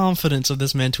 the confidence of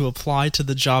this man to apply to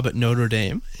the job at Notre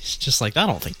Dame. He's just like, I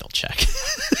don't think they'll check.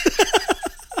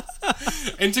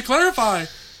 And to clarify,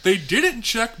 they didn't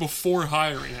check before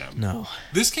hiring him. No.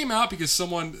 This came out because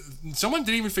someone didn't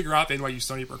even figure out the NYU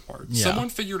Stony Brook part. Yeah. Someone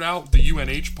figured out the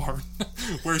UNH part,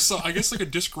 where I guess like a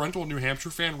disgruntled New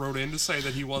Hampshire fan wrote in to say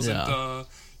that he wasn't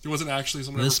actually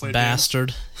someone who ever played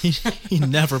bastard. He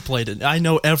never played it. I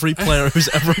know every player who's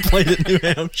ever played at New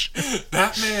Hampshire.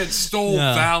 That man stole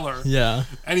valor. Yeah.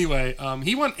 Anyway,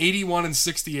 he won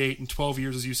 81-68 in 12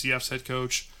 years as UCF's head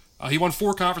coach. He won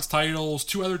 4 conference titles,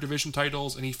 2 other division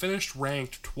titles, and he finished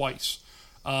ranked twice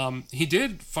He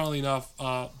did, funnily enough,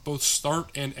 both start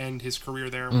and end his career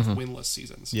there with winless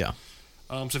seasons. Yeah.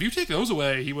 So if you take those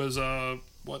away, he was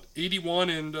 81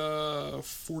 and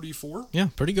 44. Yeah,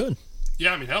 pretty good.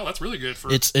 Yeah, I mean, hell, that's really good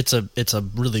for. It's a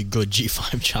really good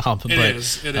G5 job. It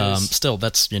is. Still,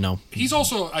 that's He's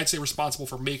also, I'd say, responsible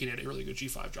for making it a really good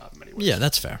G5 job in many ways. Yeah,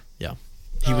 that's fair. Yeah,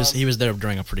 he was there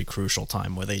during a pretty crucial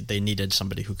time where they needed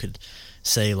somebody who could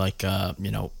say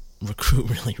recruit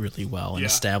really, really well and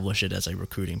establish it as a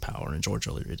recruiting power, and George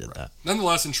O'Leary did that.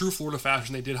 Nonetheless, in true Florida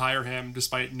fashion, they did hire him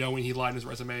despite knowing he lied in his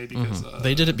resume because...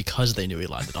 they did it because they knew he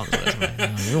lied on his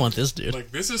resume. We want this dude.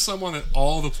 Like, this is someone that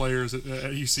all the players at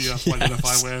UCF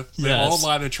identify with. They all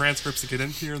lied in transcripts to get in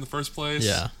here in the first place.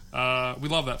 Yeah. We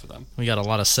love that for them. We got a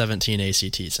lot of 17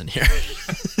 ACTs in here.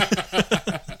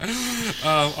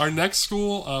 Our next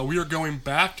school, we are going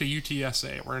back to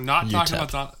UTSA. We're not talking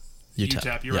about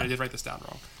UTEP. You're right, I did write this down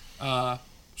wrong.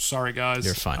 Sorry, guys.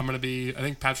 You're fine. I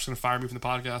think Patrick's going to fire me from the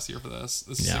podcast here for this.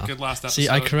 This is a good last episode. See,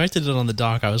 I corrected it on the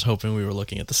doc. I was hoping we were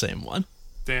looking at the same one.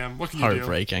 Damn, what can you do?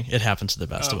 Heartbreaking. It happens to the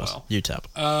best of us.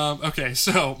 UTEP. Okay,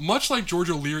 so much like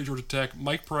George O'Leary at Georgia Tech,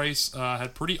 Mike Price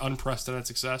had pretty unprecedented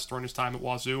success during his time at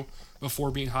Wazoo before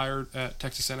being hired at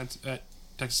Texas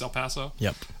El Paso.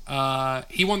 Yep.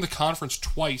 He won the conference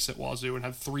twice at Wazoo and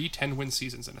had 3 10-win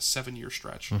seasons in a 7-year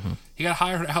stretch. He got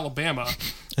hired at Alabama.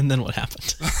 And then what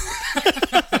happened?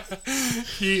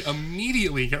 He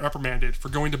immediately got reprimanded for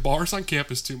going to bars on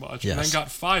campus too much, and then got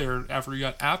fired after he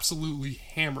got absolutely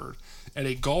hammered at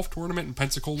a golf tournament in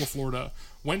Pensacola, Florida,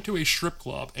 went to a strip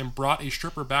club and brought a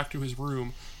stripper back to his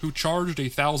room who charged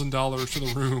 $1,000 to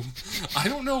the room. I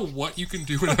don't know what you can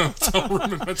do in a hotel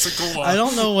room in Pensacola. I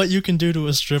don't know what you can do to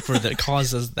a stripper that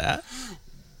causes that.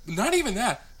 Not even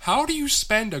that. How do you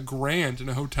spend $1,000 in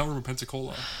a hotel room in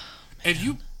Pensacola? If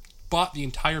you bought the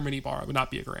entire minibar, it would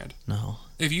not be $1,000. No.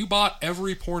 If you bought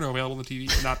every porno available on the TV,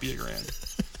 it would not be $1,000.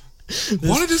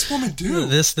 What did this woman do?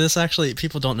 This actually,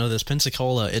 people don't know this.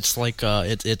 Pensacola, it's like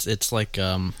it's like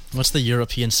what's the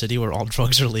European city where all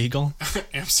drugs are legal?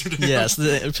 Amsterdam. Yes,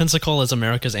 Pensacola is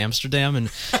America's Amsterdam, and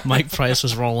Mike Price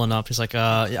was rolling up. He's like,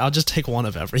 I'll just take one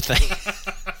of everything.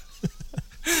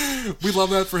 We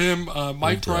love that for him.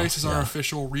 Mike Price is our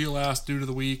official real ass dude of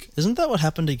the week. Isn't that what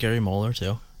happened to Gary Moeller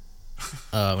too?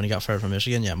 When he got fired from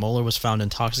Michigan, Moeller was found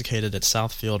intoxicated at a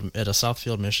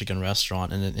Southfield, Michigan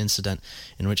restaurant in an incident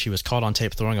in which he was caught on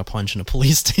tape throwing a punch in a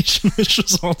police station, which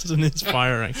resulted in his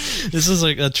firing. This is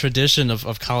like a tradition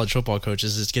of college football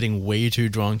coaches, is getting way too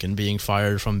drunk and being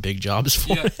fired from big jobs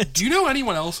for it. Do you know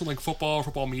anyone else in like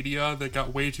football media that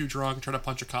got way too drunk and tried to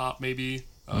punch a cop? Maybe.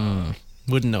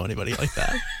 Wouldn't know anybody like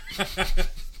that.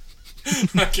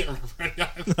 I can't remember any.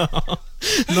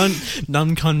 None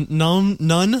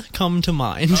come to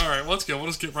mind. All right, let's go. We'll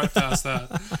just get right past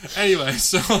that. Anyway,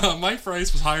 so Mike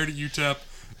Price was hired at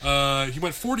UTEP. He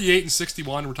went 48 and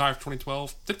 61, retired for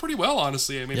 2012. Did pretty well,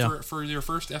 honestly. I mean, for your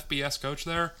first FBS coach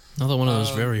there. Another one of those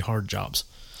very hard jobs.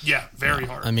 Yeah, very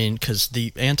hard. I mean, because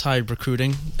the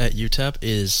anti-recruiting at UTEP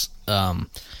is.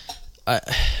 I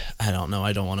don't know.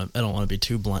 I don't want to be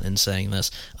too blunt in saying this.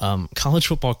 College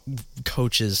football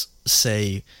coaches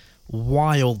say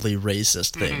wildly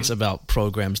racist things about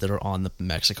programs that are on the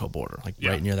Mexico border, like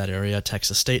right near that area.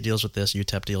 Texas State deals with this.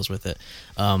 UTEP deals with it.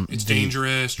 It's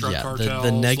dangerous. Drug cartels.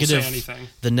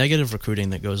 The negative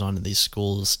recruiting that goes on in these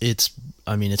schools. It's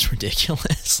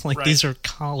ridiculous. Like these are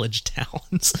college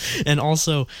towns, and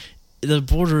also. The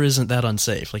border isn't that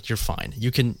unsafe. Like, you're fine.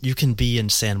 You can be in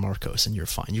San Marcos and you're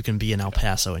fine. You can be in El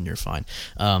Paso and you're fine.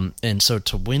 And so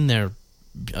to win there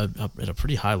at a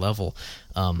pretty high level,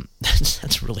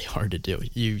 that's really hard to do.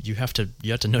 You have to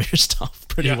know your stuff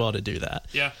pretty well to do that.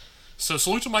 Yeah. So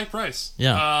salute to Mike Price.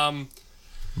 Yeah.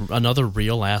 Another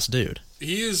real ass dude.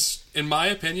 He is, in my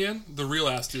opinion, the real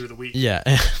ass dude of the week. Yeah.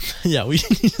 Yeah, we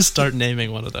need to start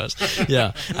naming one of those.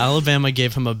 Yeah. Alabama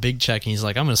gave him a big check, and he's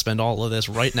like, I'm going to spend all of this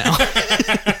right now.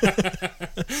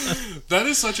 That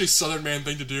is such a Southern man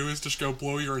thing to do, is just go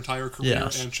blow your entire career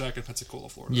and check in Pensacola,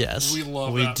 Florida. Yes. We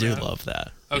love that, We do love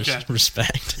that. Okay. Just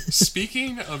respect.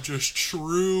 Speaking of just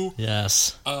true...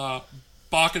 Yes.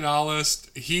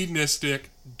 Bacchanalist,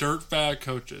 hedonistic, dirtbag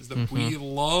coaches that we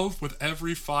love with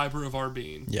every fiber of our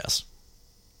being. Yes.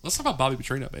 Let's talk about Bobby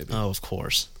Petrino, baby. Oh, of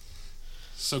course.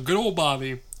 So good old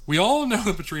Bobby. We all know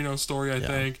the Petrino story, I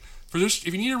think. If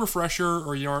you need a refresher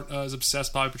or you aren't as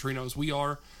obsessed by Petrino as we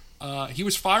are, He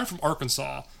was fired from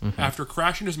Arkansas after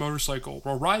crashing his motorcycle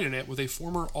while riding it with a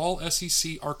former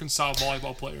All-SEC Arkansas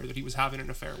volleyball player that he was having an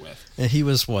affair with. And he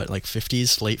was, what, like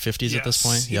 50s, late 50s at this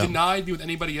point? He denied being with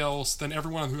anybody else. Then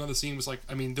everyone who on the scene was like,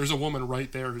 I mean, there's a woman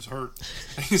right there who's hurt.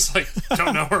 And he's like,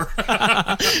 don't know her.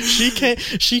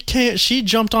 She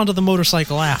jumped onto the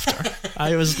motorcycle after.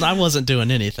 I wasn't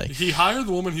doing anything. He hired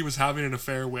the woman he was having an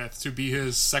affair with to be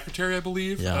his secretary, I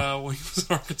believe, when he was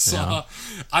in Arkansas. Yeah.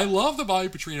 I love the Bobby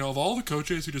Petrino. Of all the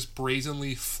coaches who just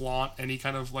brazenly flaunt any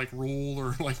kind of like rule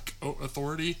or like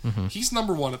authority, he's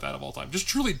number one at that of all time. Just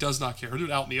truly does not care. He'll do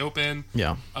it out in the open.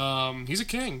 Yeah. He's a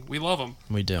king. We love him.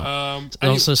 We do. It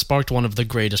also sparked one of the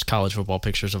greatest college football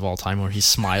pictures of all time, where he's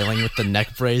smiling with the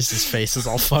neck brace. His face is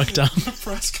all fucked up. The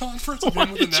press conference of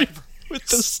him with the neck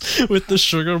brace. With the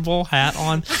Sugar Bowl hat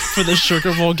on for the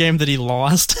Sugar Bowl game that he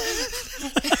lost.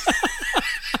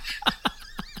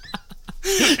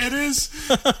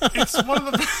 It's one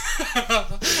of the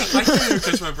I can't even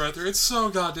catch my breath here. It's so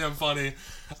goddamn funny.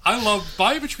 I love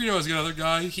Bobby Petrino as another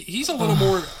guy. He's a little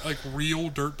more like real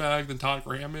dirtbag than Todd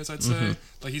Graham is, I'd say.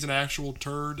 Like he's an actual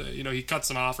turd. He cuts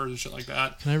some offers and shit like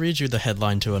that. Can I read you the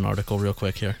headline to an article real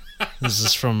quick here? This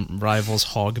is from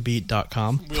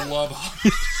rivalshogbeat.com. We love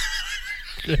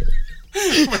Wait,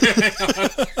 hang on.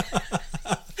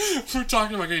 We're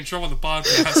talking about getting in trouble on the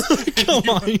podcast. Come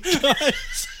on,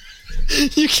 guys.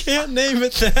 You can't name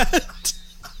it that.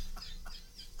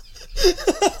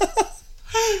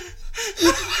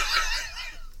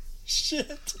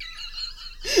 Shit.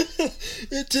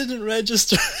 It didn't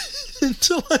register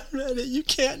until I read it. You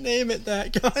can't name it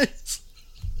that, guys.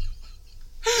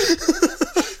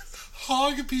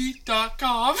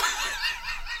 Hogbeat.com.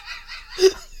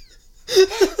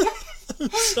 I'm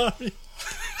sorry.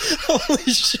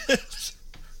 Holy shit.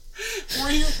 We're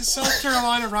here at the South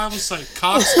Carolina rival site,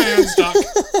 CoxFans.com.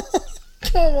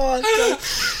 Come on.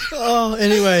 Oh,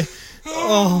 anyway.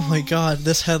 Oh my god,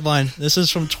 this headline. This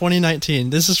is from 2019.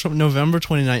 This is from November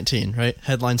 2019, right?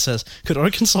 Headline says, could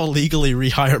Arkansas legally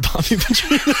rehire Bobby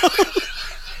Petrino?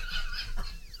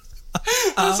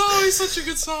 That's always such a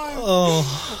good sign.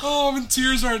 Oh, I'm in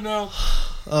tears right now.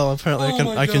 Oh, apparently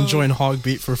I can join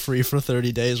Hogbeat for free for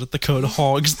 30 days with the code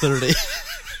HOGS30.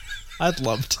 I'd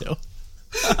love to.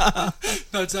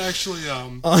 That's actually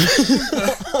unbelievable.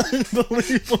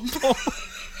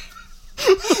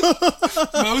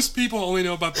 Most people only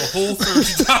know about the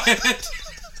Whole30 diet.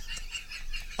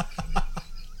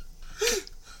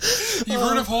 You've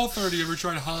heard of Whole30? Ever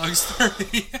tried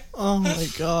Hogs30? Oh my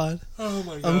god. Oh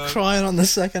my god. I'm crying on the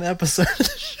second episode.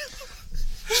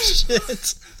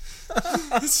 Shit.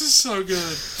 This is so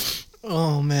good.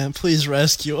 Oh man, please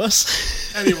rescue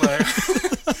us. Anyway,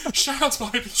 shout out to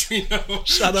Bobby Petrino.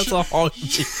 Shout out to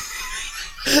Hogbeat.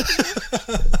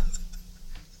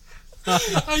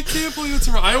 I can't believe it's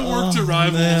I worked at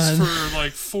Rivals for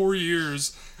like 4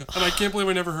 years, and I can't believe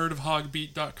I never heard of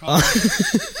Hogbeat.com.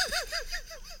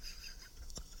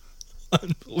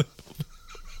 Unbelievable.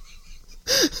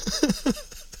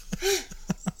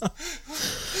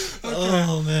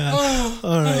 Oh man.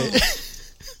 All right.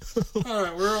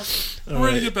 We're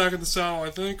ready to get back in the saddle, I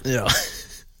think. Yeah.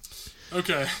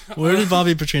 Okay. Where did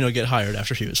Bobby Petrino get hired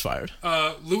after he was fired?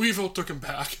 Louisville took him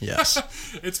back. Yes.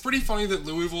 It's pretty funny that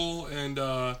Louisville and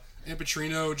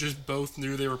Petrino just both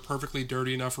knew they were perfectly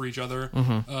dirty enough for each other.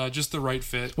 Just the right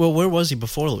fit. Well, where was he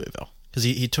before Louisville? Because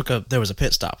he took there was a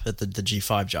pit stop at the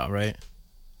G5 job, right?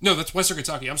 No, that's Western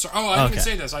Kentucky. I'm sorry. Oh, I didn't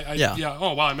say this. Yeah.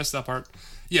 Oh, wow, I missed that part.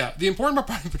 Yeah, the important part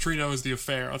Bobby Petrino is the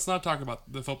affair. Let's not talk about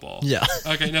the football. Yeah.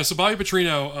 Okay, now, so Bobby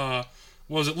Petrino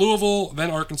was at Louisville,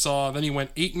 then Arkansas, then he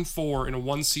went 8-4 in a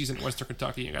one season at Western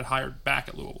Kentucky and got hired back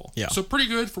at Louisville. Yeah. So pretty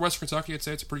good for Western Kentucky, I'd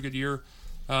say. It's a pretty good year.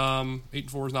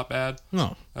 8-4 is not bad.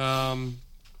 No. And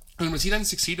was he then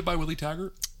succeeded by Willie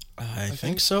Taggart? I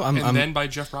think so. Then by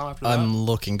Jeff Brown after that? I'm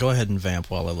looking. Go ahead and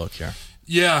vamp while I look here.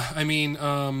 Yeah, I mean,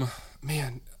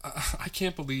 man, I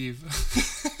can't believe.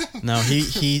 No,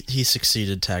 he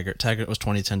succeeded Taggart. Taggart was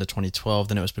 2010 to 2012.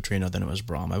 Then it was Petrino. Then it was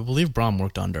Brom. I believe Brom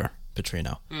worked under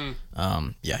Petrino.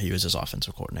 Yeah, he was his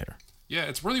offensive coordinator. Yeah,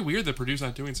 it's really weird that Purdue's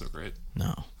not doing so great.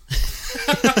 No.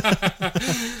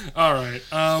 All right.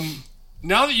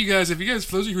 Now that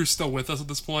for those of you who are still with us at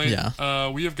this point,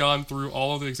 we have gone through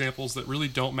all of the examples that really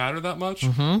don't matter that much.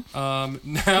 Now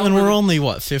we're only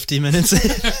 50 minutes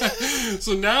in.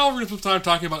 So now we're going to spend time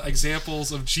talking about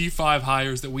examples of G5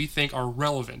 hires that we think are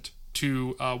relevant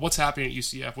to what's happening at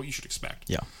UCF, what you should expect.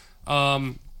 Yeah.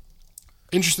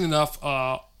 Interesting enough,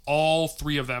 all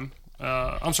four of them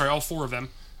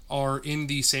are in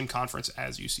the same conference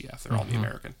as UCF. They're all in the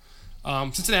American.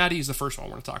 Cincinnati is the first one I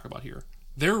want to talk about here.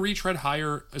 Their retread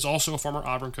hire is also a former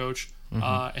Auburn coach.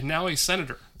 and now a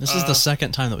senator. This is the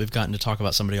second time that we've gotten to talk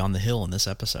about somebody on the Hill in this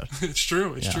episode. It's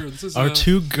true. It's true. This is our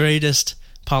two greatest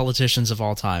politicians of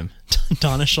all time,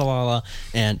 Donna Shalala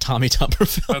and Tommy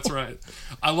Tuberville. That's right.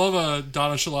 I love a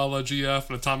Donna Shalala GF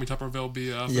and a Tommy Tuberville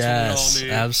BF. That's yes, what we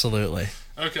all need. Absolutely.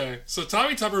 Okay, so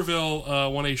Tommy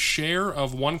Tuberville won a share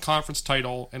of one conference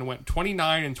title and went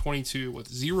 29-22 with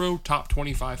 0 top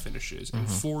 25 finishes in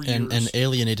 4 years. And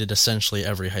alienated essentially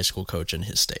every high school coach in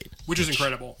his state. Which is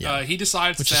incredible. Yeah. He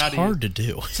decides Which Cincinnati. is hard to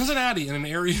do. Cincinnati, in an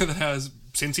area that has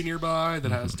Cincy nearby,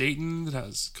 that has Dayton, that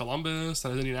has Columbus, that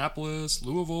has Indianapolis,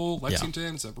 Louisville,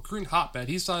 Lexington. It's a recruiting hotbed.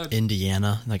 He decided...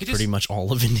 Indiana, pretty much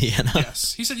all of Indiana.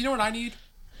 Yes. He said, you know what I need?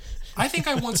 I think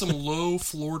I want some low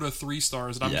Florida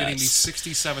 3-stars that I'm getting the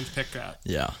 67th pick at.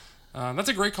 Yeah. That's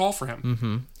a great call for him.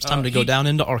 Mm-hmm. It's time to go down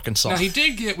into Arkansas. Now, we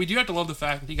do have to love the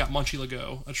fact that he got Munchie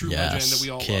Legault, a true legend that we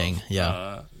all love.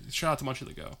 Yeah. Shout out to Munchie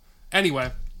Legault.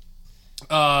 Anyway,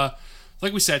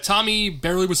 like we said, Tommy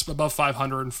barely was above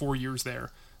 500 in 4 years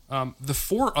there. The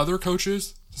 4 other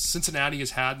coaches Cincinnati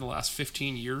has had in the last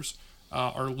 15 years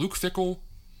are Luke Fickell,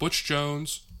 Butch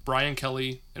Jones, Brian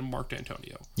Kelly, and Mark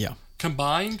D'Antonio. Yeah.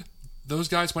 Combined, those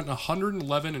guys went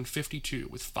 111-52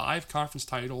 with 5 conference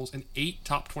titles and 8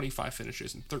 top 25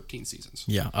 finishes in 13 seasons.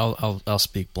 Yeah, I'll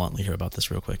speak bluntly here about this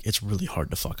real quick. It's really hard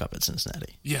to fuck up at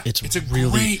Cincinnati. Yeah, it's a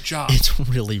great job. It's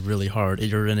really, really hard.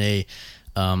 You're in a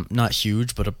not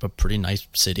huge, but a pretty nice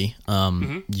city.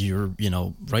 You're,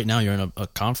 right now you're in a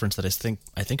conference that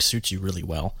I think suits you really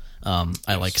well.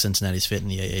 I like Cincinnati's fit in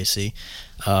the AAC.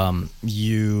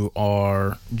 You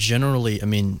are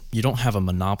generally, you don't have a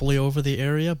monopoly over the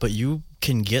area, but you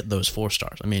can get those 4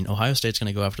 stars. Ohio State's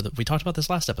going to go after we talked about this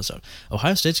last episode.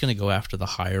 Ohio State's going to go after the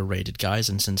higher rated guys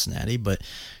in Cincinnati, but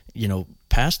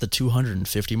past the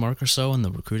 250 mark or so in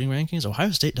the recruiting rankings,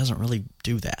 Ohio State doesn't really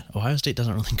do that. Ohio State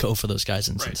doesn't really go for those guys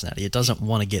in Cincinnati. It doesn't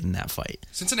want to get in that fight.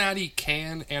 Cincinnati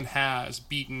can and has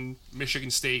beaten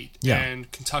Michigan State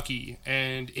and Kentucky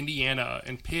and Indiana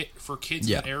and Pitt for kids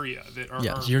in that area that are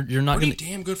you're not pretty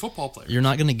damn good football players. You're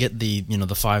not going to get the the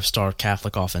 5-star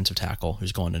Catholic offensive tackle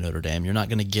who's going to Notre Dame. You're not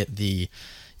going to get the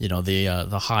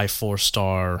the high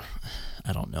 4-star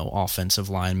offensive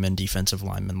lineman, defensive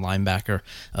lineman, linebacker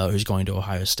who's going to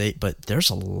Ohio State. But there's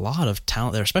a lot of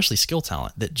talent there, especially skill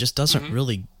talent, that just doesn't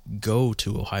really go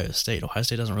to Ohio State. Ohio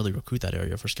State doesn't really recruit that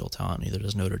area for skill talent, neither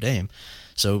does Notre Dame.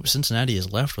 So Cincinnati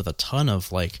is left with a ton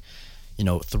of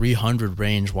 300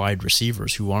 range wide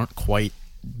receivers who aren't quite,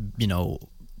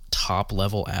 top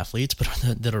level athletes, but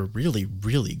that are really,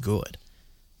 really good.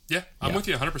 Yeah, I'm with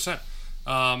you 100%.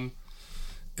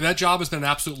 That job has been an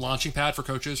absolute launching pad for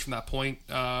coaches from that point.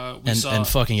 And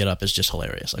fucking it up is just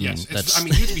hilarious. You have to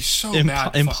be so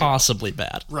bad. Impossibly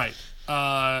bad. Right.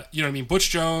 Butch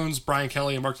Jones, Brian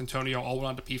Kelly, and Mark D'Antonio all went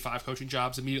on to P5 coaching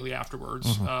jobs immediately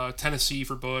afterwards. Tennessee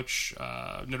for Butch,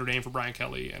 Notre Dame for Brian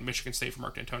Kelly, and Michigan State for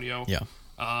Mark D'Antonio. Yeah.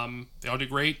 They all did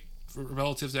great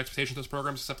relative to the expectations of those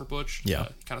programs, except for Butch. Yeah.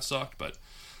 He kind of sucked, but...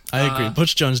 I agree.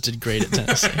 Butch Jones did great at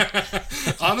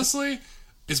Tennessee. Honestly...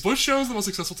 Is Butch Jones the most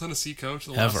successful Tennessee coach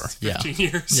in the last 15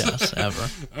 years? Yes, ever.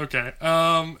 Okay.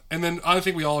 And then I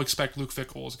think we all expect Luke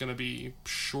Fickell is going to be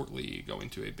shortly going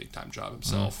to a big-time job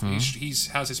himself. He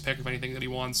has his pick of anything that he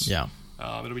wants. Yeah.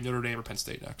 It'll be Notre Dame or Penn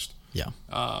State next. Yeah.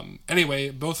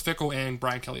 Anyway, both Fickell and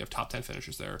Brian Kelly have top 10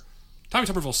 finishes there. Tommy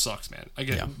Tuberville sucks, man.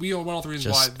 Again, we all went all the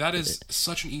reasons why. That is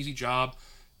such an easy job.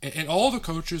 And all the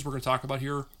coaches we're going to talk about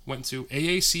here went to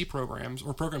AAC programs,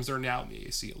 or programs that are now in the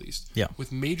AAC at least,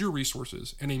 with major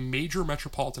resources in a major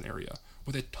metropolitan area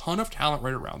with a ton of talent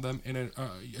right around them and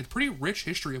a pretty rich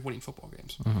history of winning football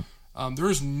games. There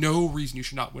is no reason you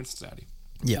should not win Cincinnati.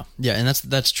 Yeah, and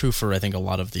that's true for I think a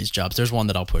lot of these jobs. There's one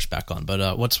that I'll push back on,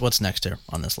 but what's next here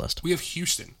on this list? We have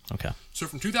Houston. Okay. So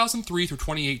from 2003 through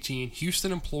 2018,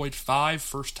 Houston employed 5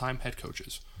 first-time head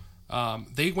coaches.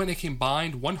 They went a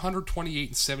combined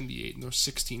 128-78 in those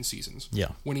 16 seasons,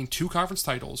 winning 2 conference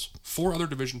titles, 4 other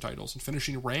division titles, and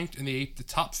finishing ranked in the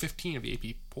top 15 of the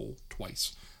AP poll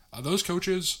twice. Those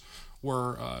coaches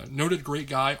were noted great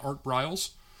guy Art Briles.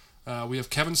 We have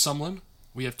Kevin Sumlin.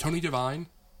 We have Tony Devine.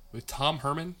 We have Tom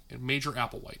Herman and Major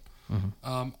Applewhite.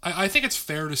 I think it's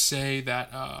fair to say that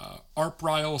Art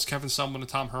Briles, Kevin Sumlin, and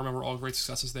Tom Herman were all great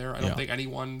successes there. I don't think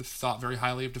anyone thought very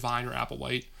highly of Devine or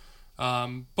Applewhite.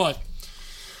 But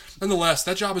nonetheless,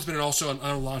 that job has been also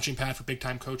a launching pad for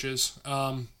big-time coaches.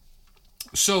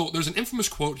 So there's an infamous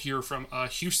quote here from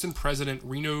Houston president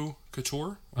Reno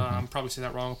Couture. I'm probably saying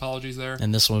that wrong. Apologies there.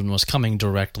 And this one was coming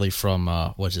directly from,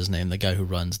 what's his name? The guy who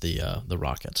runs the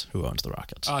Rockets, who owns the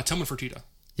Rockets. Tillman Fertitta.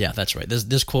 Yeah, that's right.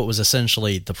 This quote was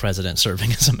essentially the president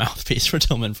serving as a mouthpiece for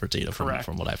Tillman Fertitta,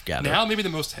 from what I've gathered. Now maybe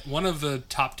one of the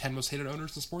top 10 most hated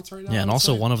owners in sports right now. Yeah, and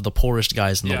also one of the poorest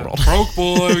guys in the world. Broke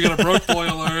boy. We got a broke boy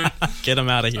alert. Get him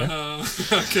out of here.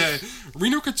 Okay.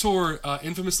 Reno Couture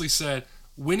infamously said,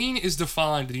 "Winning is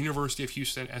defined at the University of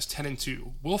Houston as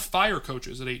 10-2. We'll fire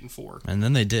coaches at 8-4." And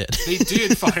then they did. They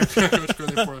did fire Coach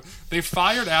Gurley. They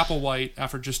fired Applewhite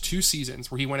after just 2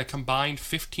 seasons, where he went a combined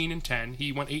 15-10.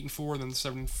 He went 8-4, then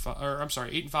 7-5. Or I'm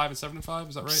sorry, 8-5 and 7-5.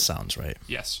 Is that right? Sounds right.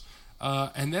 Yes.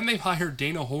 And then they hired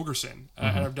Dana Holgerson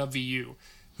out of WVU,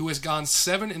 who has gone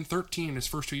 7-13 in his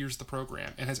first 2 years of the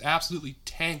program and has absolutely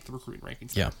tanked the recruiting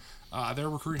rankings. Yeah. Their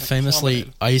recruiting has famously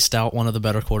plummeted. iced out one of the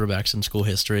better quarterbacks in school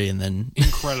history, and then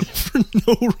Incredible. for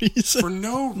no reason. For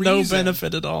no reason. No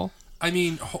benefit at all. I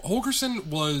mean,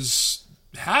 Holgerson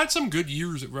had some good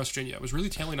years at West Virginia. It was really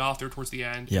tailing off there towards the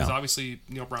end. Yeah. Because obviously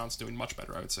Neil Brown's doing much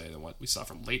better, I would say, than what we saw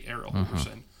from late era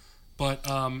Holgerson. But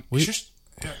it's just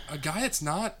a guy that's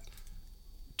not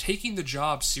taking the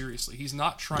job seriously. He's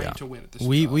not trying to win at this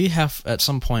point. We have, at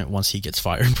some point, once he gets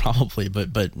fired, probably,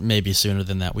 but maybe sooner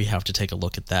than that, we have to take a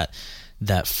look at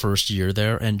that first year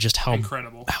there, and just how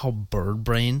Incredible. how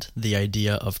bird-brained the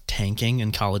idea of tanking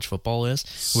in college football is,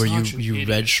 where Such you an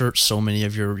idiot. redshirt so many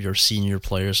of your senior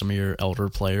players, some of your elder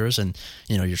players, and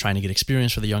you're trying to get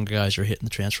experience for the younger guys. You're hitting the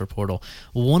transfer portal.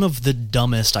 One of the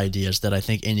dumbest ideas that I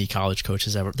think any college coach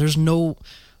has ever. There's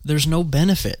no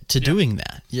benefit to doing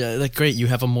that. Yeah, like, great, you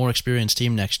have a more experienced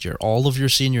team next year. All of your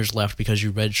seniors left because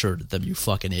you redshirted them, you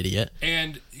fucking idiot.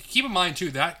 And keep in mind,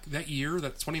 too, that year,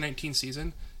 that 2019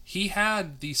 season, he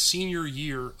had the senior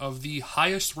year of the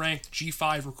highest-ranked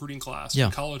G5 recruiting class in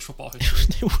college football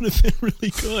history. They would have been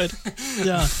really good.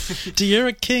 Yeah.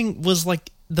 De'Aaron King was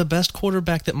like the best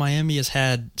quarterback that Miami has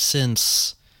had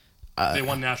since... they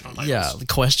won national titles. Yeah,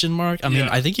 question mark? I mean,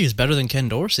 I think he was better than Ken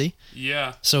Dorsey.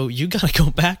 Yeah. So you got to go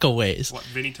back a ways. What,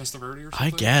 Vinny Testaverde or something? I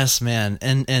guess, man.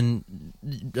 And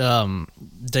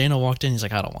Dana walked in, he's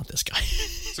like, I don't want this guy.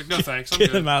 It's like, no thanks, I'm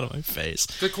Get good. him out of my face.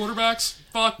 Good quarterbacks?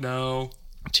 Fuck no.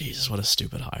 Jesus, what a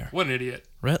stupid hire. What an idiot.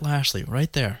 Rhett Lashley,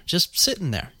 right there. Just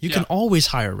sitting there. You can always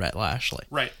hire Rhett Lashley.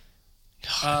 Right.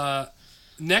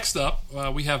 Next up,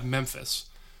 we have Memphis.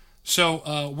 So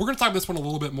we're going to talk about this one a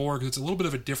little bit more because it's a little bit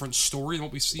of a different story than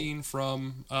what we've seen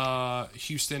from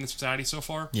Houston and Cincinnati so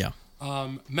far. Yeah.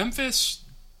 Memphis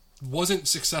wasn't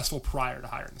successful prior to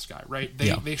hiring this guy, right?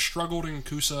 They struggled in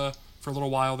Kusa for a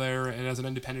little while there, and as an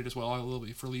independent as well,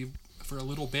 for a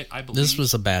little bit, I believe. This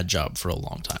was a bad job for a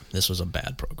long time. This was a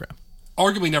bad program.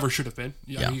 Arguably never should have been.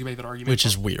 Yeah, you can make that argument. Which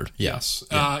is weird. Yeah.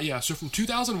 Yes. So from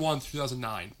 2001 to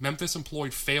 2009, Memphis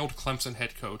employed failed Clemson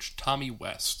head coach Tommy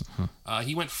West.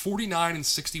 He went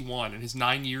 49-61 in his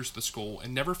 9 years at the school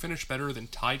and never finished better than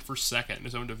tied for second in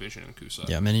his own division in Coosa.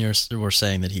 Yeah, many were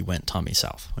saying that he went Tommy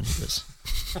South when he was...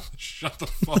 Shut the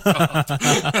fuck up.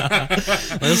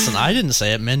 Listen, I didn't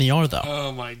say it. Many are, though.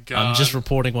 Oh, my God. I'm just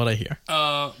reporting what I hear.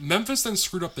 Memphis then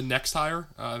screwed up the next hire.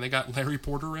 They got Larry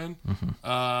Porter in,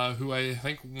 who I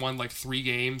think won like 3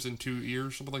 games in 2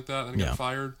 years, something like that. Then he got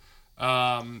fired.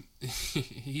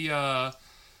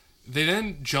 They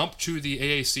then jumped to the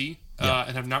AAC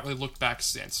and have not really looked back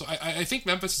since. So I think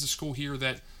Memphis is a school here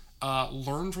that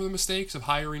learned from the mistakes of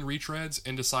hiring retreads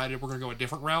and decided we're going to go a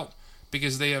different route,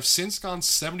 because they have since gone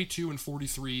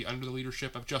 72-43 under the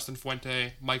leadership of Justin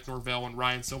Fuente, Mike Norvell, and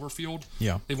Ryan Silverfield.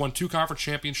 Yeah. They've won 2 conference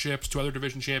championships, 2 other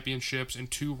division championships,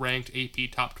 and 2 ranked AP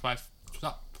top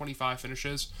 25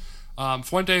 finishes.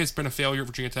 Fuente has been a failure at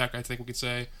Virginia Tech, I think we could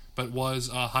say, but was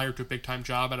hired to a big-time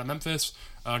job out of Memphis.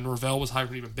 Norvell was hired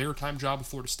to an even bigger-time job at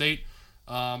Florida State.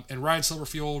 And Ryan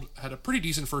Silverfield had a pretty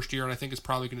decent first year, and I think is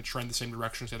probably going to trend the same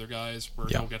direction as the other guys, where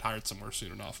he'll get hired somewhere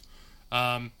soon enough.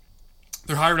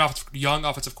 They're hiring young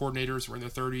offensive coordinators who are in their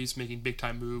 30s, making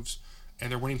big-time moves, and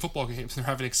they're winning football games. They're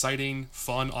having exciting,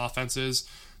 fun offenses.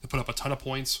 They put up a ton of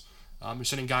points. They're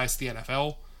sending guys to the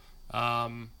NFL.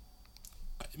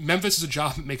 Memphis is a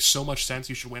job that makes so much sense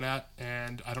you should win at,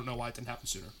 and I don't know why it didn't happen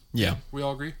sooner. Yeah. We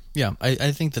all agree? Yeah,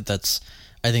 I think that's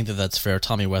fair.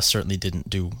 Tommy West certainly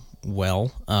didn't do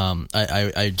well. I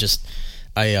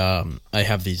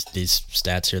have these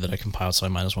stats here that I compiled, so I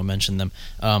might as well mention them.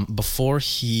 Before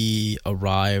he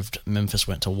arrived, Memphis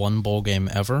went to 1 bowl game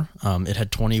ever. It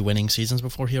had 20 winning seasons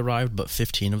before he arrived, but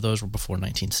 15 of those were before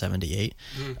 1978.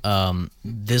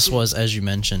 This was, as you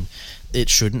mentioned, it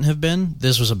shouldn't have been.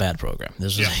 This was a bad program.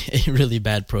 This was a really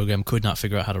bad program. Could not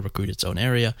figure out how to recruit its own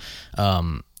area.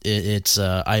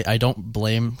 I don't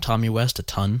blame Tommy West a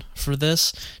ton for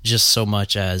this, just so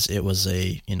much as it was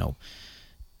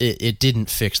it didn't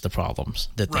fix the problems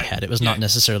that they Right. had. It was not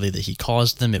necessarily that he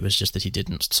caused them, it was just that he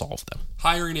didn't solve them.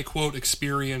 Hiring a, quote,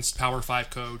 experienced Power 5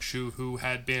 coach who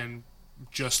had been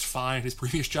just fine at his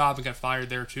previous job and got fired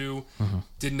there too,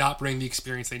 did not bring the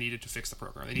experience they needed to fix the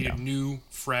program. They needed new,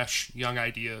 fresh, young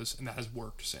ideas, and that has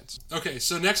worked since. Okay,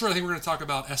 so next one I think we're going to talk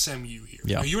about SMU here.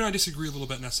 Yeah. Now, you and I disagree a little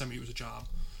bit in SMU as a job.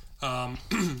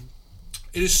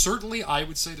 It is certainly, I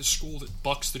would say, the school that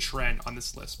bucks the trend on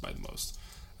this list by the most.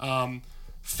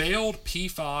 Failed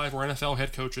P5 or NFL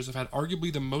head coaches have had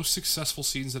arguably the most successful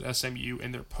seasons at SMU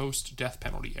in their post-death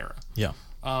penalty era. Yeah.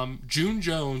 June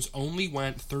Jones only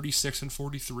went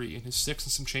 36-43 in his 6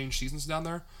 and some change seasons down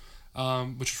there,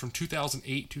 which was from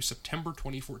 2008 to September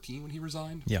 2014 when he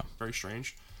resigned. Yeah. Very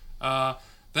strange.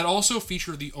 That also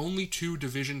featured the only 2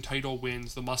 division title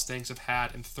wins the Mustangs have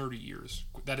had in 30 years.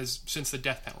 That is since the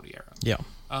death penalty era.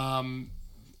 Yeah.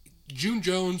 June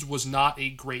Jones was not a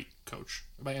great coach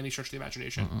by any stretch of the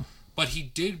imagination, but he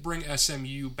did bring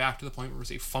SMU back to the point where it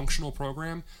was a functional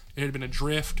program. It had been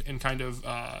adrift and kind of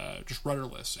just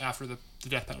rudderless after the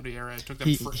death penalty era. It took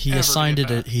them forever He to assigned get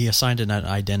back. he assigned it an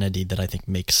identity that I think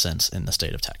makes sense in the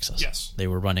state of Texas. Yes. They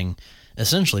were running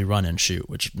essentially run and shoot,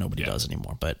 which nobody does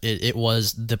anymore. But it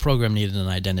was the program needed an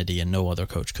identity, and no other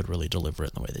coach could really deliver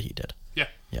it in the way that he did. Yeah.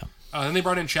 Yeah. Then they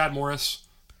brought in Chad Morris.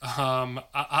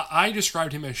 I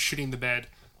described him as shitting the bed.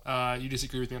 You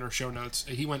disagree with me on our show notes.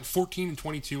 He went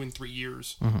 14-22 in 3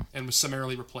 years and was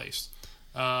summarily replaced.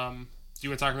 Do you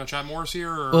want to talk about Chad Morris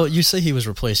here? Or? Well, you say he was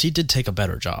replaced. He did take a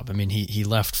better job. I mean, he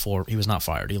left he was not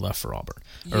fired. He left for Auburn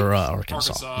or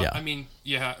Arkansas. Yeah. I mean,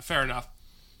 yeah, fair enough.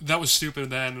 That was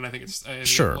stupid then, and I think it's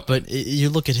sure. But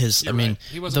you look at his. You're I mean, right.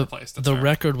 He wasn't replaced. That's the fair.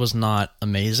 record was not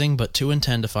amazing, but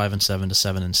 2-10 to 5-7 to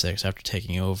 7-6 after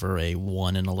taking over a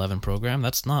 1-11 program.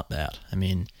 That's not bad. I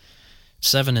mean,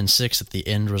 7-6 at the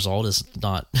end result is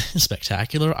not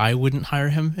spectacular. I wouldn't hire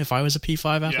him if I was a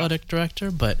P5 athletic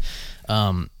director, but.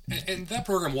 And that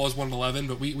program was 1-11,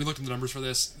 but we looked at the numbers for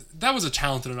this. That was a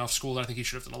talented enough school that I think he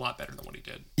should have done a lot better than what he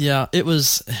did. Yeah, it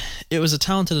was a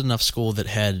talented enough school that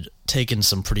had taken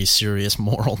some pretty serious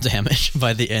moral damage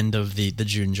by the end of the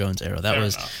June Jones era.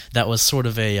 That was sort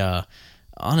of a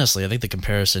honestly, I think the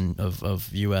comparison of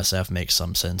USF makes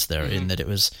some sense there in that it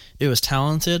was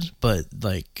talented, but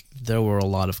like there were a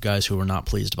lot of guys who were not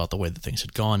pleased about the way that things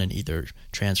had gone and either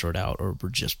transferred out or were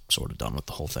just sort of done with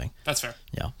the whole thing. That's fair.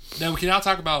 Yeah. Now we can now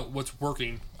talk about what's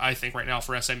working, I think, right now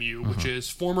for SMU, which is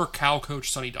former Cal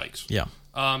coach Sonny Dykes. Yeah.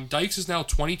 Dykes is now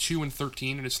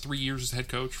 22-13 in his 3 years as head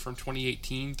coach from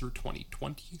 2018 through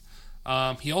 2020.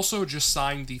 He also just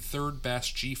signed the 3rd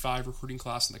best G5 recruiting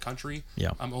class in the country.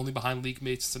 Yeah. Only behind league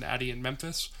mates Cincinnati and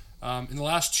Memphis. In the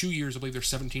last 2 years, I believe they're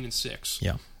 17-6.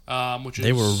 Yeah. Which is,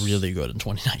 They were really good in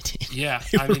 2019. Yeah,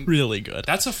 They were really good.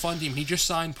 That's a fun team. He just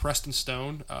signed Preston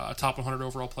Stone, a top 100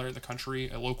 overall player in the country,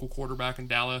 a local quarterback in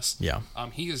Dallas. Yeah.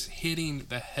 He is hitting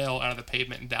the hell out of the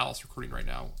pavement in Dallas recruiting right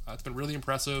now. It's been really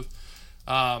impressive.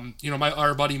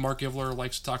 Our buddy Mark Ivler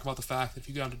likes to talk about the fact that if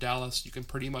you go down to Dallas, you can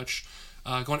pretty much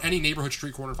go on any neighborhood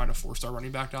street corner and find a 4-star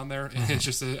running back down there. And it's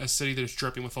just a city that is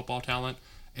dripping with football talent.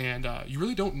 And you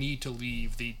really don't need to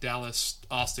leave the Dallas,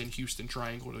 Austin, Houston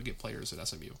triangle to get players at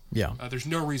SMU. Yeah. There's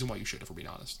no reason why you should, if we're being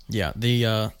honest. Yeah.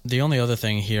 The only other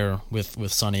thing here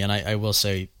with Sonny, and I will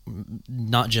say,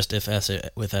 not just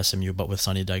with SMU, but with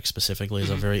Sonny Dykes specifically, is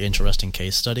a very interesting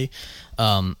case study.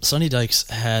 Sonny Dykes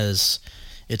has.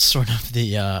 It's sort of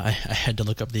the I had to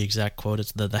look up the exact quote.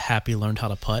 It's the happy learned how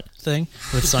to putt thing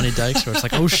with Sonny Dykes, where it's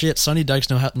like, oh shit, Sonny Dykes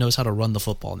knows how to run the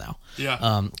football now.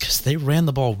 Yeah. Because they ran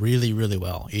the ball really, really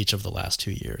well each of the last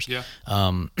 2 years. Yeah.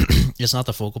 It's not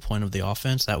the focal point of the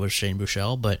offense. That was Shane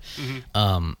Buechele, but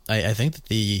I think that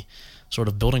the sort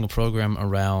of building a program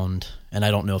around, and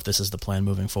I don't know if this is the plan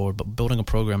moving forward, but building a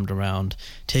program around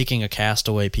taking a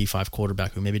castaway P5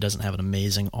 quarterback who maybe doesn't have an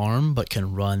amazing arm but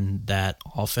can run that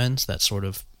offense, that sort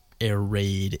of air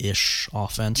raid-ish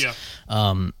offense,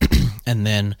 and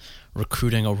then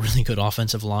recruiting a really good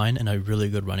offensive line and a really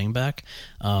good running back.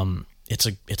 It's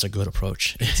a good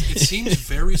approach. It seems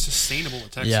very sustainable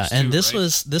at Texas. Yeah, and too, this right?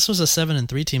 was a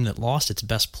 7-3 team that lost its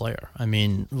best player. I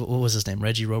mean, what was his name?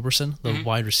 Reggie Roberson, the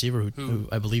wide receiver who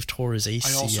I believe tore his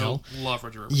ACL. I also love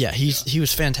Reggie Roberson. Yeah, he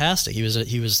was fantastic. He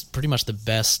was pretty much the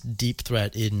best deep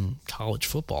threat in college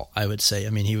football, I would say.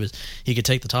 I mean, he could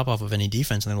take the top off of any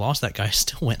defense, and they lost that guy.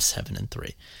 Still went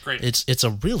 7-3. Great. It's a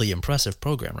really impressive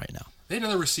program right now. They had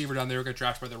another receiver down there who got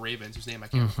drafted by the Ravens, whose name I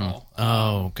can't recall.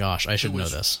 Oh gosh, I should know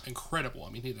was this. Incredible. I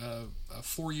mean, he had a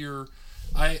 4-year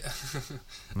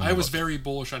I was very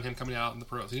bullish on him coming out in the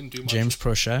pros. He didn't do much. James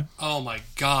Prochet. Oh my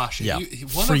gosh! Yeah,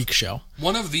 freak show.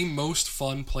 One of the most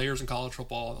fun players in college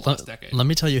football in the last decade. Let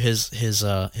me tell you his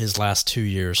last 2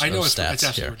 years. I know of it's stats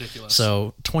absolutely here. ridiculous.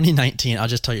 So 2019, I'll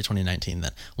just tell you 2019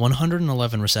 then.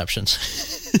 111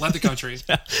 receptions. Led the country.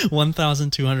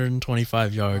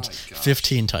 1,225 yards, Oh my gosh.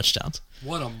 15 touchdowns.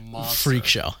 What a monster! Freak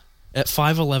show. At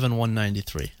 5'11",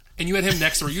 193. And you had him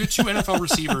next to her. You had two NFL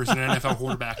receivers and an NFL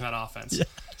quarterback in that offense.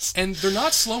 Yes. And they're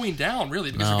not slowing down,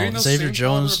 really, because they're getting No, those Xavier same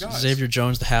Jones. caliber of guys. Xavier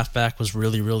Jones, the halfback, was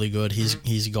really, really good.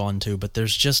 He's gone too, but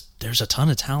there's a ton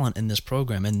of talent in this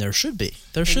program, and there should be.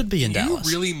 There should be in Dallas.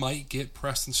 You really might get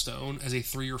Preston Stone as a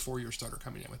 3 or 4 year starter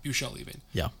coming in with Buechele leaving.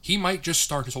 Yeah. He might just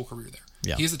start his whole career there.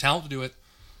 Yeah. He has the talent to do it.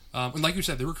 And like you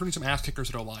said, they're recruiting some ass kickers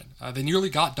at O-line. They nearly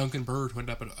got Duncan Bird, who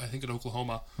ended up, at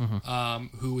Oklahoma,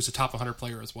 who was a top 100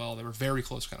 player as well. They were very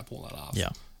close to kind of pulling that off.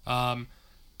 Yeah.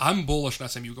 I'm bullish on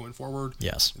SMU going forward.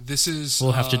 Yes. This is...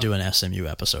 We'll have to do an SMU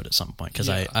episode at some point because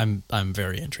yeah. I'm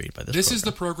very intrigued by this. This program. is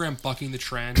the program bucking the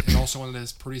trend, and also one that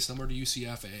is pretty similar to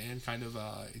UCF and kind of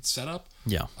its setup.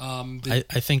 Yeah. I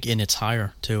think in its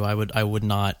hire too. I would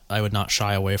not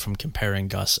shy away from comparing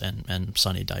Gus and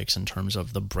Sonny Dykes in terms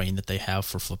of the brain that they have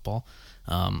for football.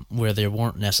 Where they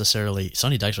weren't necessarily...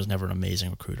 Sonny Dykes was never an amazing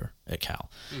recruiter at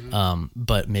Cal.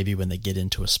 But maybe when they get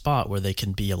into a spot where they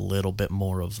can be a little bit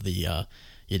more of the...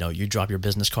 you drop your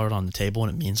business card on the table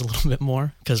and it means a little bit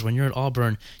more. Because when you're at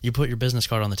Auburn, you put your business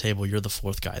card on the table, you're the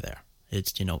fourth guy there.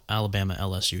 It's, Alabama,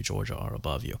 LSU, Georgia are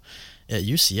above you. At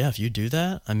UCF, you do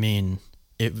that. I mean,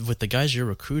 with the guys you're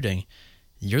recruiting,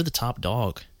 you're the top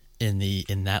dog in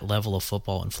that level of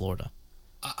football in Florida.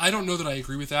 I don't know that I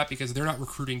agree with that because they're not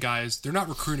recruiting guys. They're not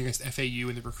recruiting against FAU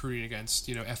and they're recruiting against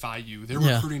FIU. They're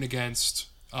recruiting against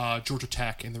Georgia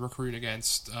Tech and they're recruiting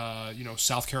against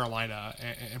South Carolina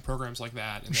and programs like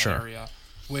that in that area.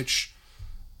 Which,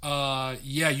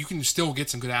 you can still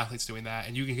get some good athletes doing that,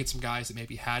 and you can get some guys that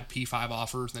maybe had P5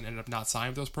 offers and then ended up not signing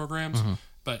with those programs.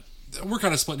 But we're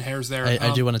kind of splitting hairs there.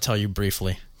 I do want to tell you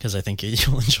briefly, because I think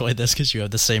you'll enjoy this because you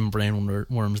have the same brain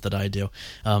worms that I do.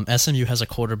 SMU has a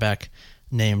quarterback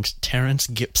named Terrence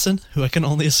Gibson, who I can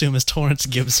only assume is Torrance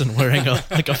Gibson wearing a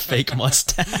fake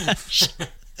mustache.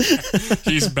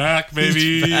 He's back,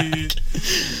 baby.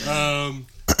 He's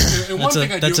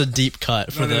back. That's a deep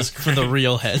cut for the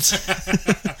real heads.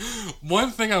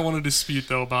 One thing I want to dispute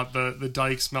though about the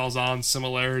Dykes Malzahn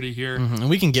similarity here, and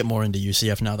we can get more into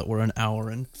UCF now that we're an hour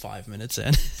and 5 minutes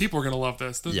in. People are gonna love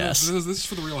this. This is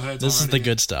for the real heads. This is the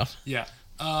good stuff. Yeah.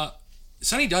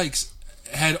 Sonny Dykes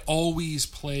had always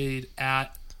played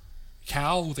at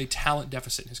Cal with a talent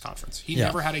deficit in his conference. He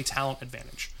never had a talent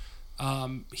advantage.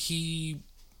 He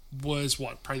was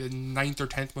probably the 9th or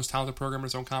 10th most talented program in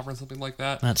his own conference, something like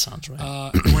that. That sounds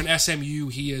right. When SMU,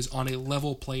 he is on a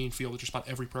level playing field with just about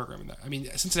every program in that. I mean,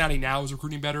 Cincinnati now is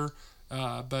recruiting better,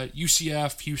 but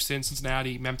UCF, Houston,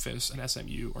 Cincinnati, Memphis, and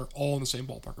SMU are all in the same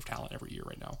ballpark of talent every year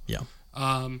right now. Yeah.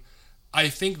 I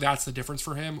think that's the difference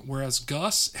for him, whereas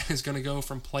Gus is going to go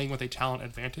from playing with a talent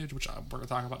advantage, which we're going to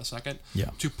talk about in a second,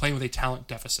 to playing with a talent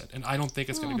deficit, and I don't think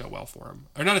it's going to go well for him.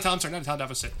 Or not a talent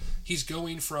deficit. He's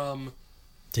going from...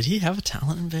 Did he have a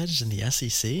talent advantage in the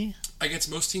SEC?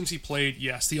 Against most teams he played,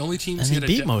 yes. The only teams and he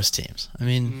beat most teams. I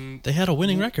mean, they had a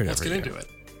winning record every year. Let's get into it.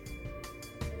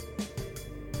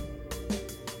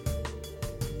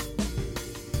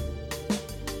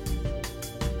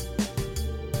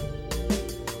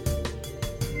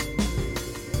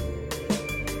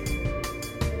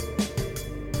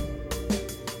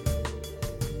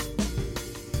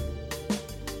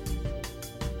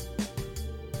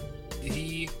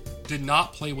 Did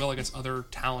not play well against other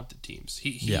talented teams.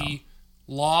 He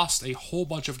lost a whole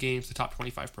bunch of games to top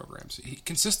 25 programs.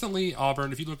 Consistently,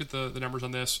 Auburn, if you look at the numbers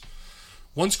on this,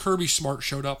 once Kirby Smart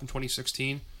showed up in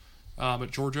 2016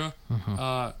 at Georgia,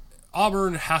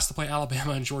 Auburn has to play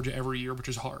Alabama and Georgia every year, which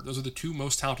is hard. Those are the two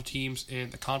most talented teams in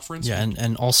the conference. Yeah,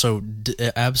 and also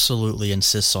absolutely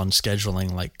insists on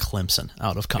scheduling like Clemson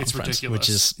out of conference, which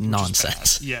is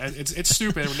nonsense. Yeah, it's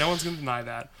stupid. No one's going to deny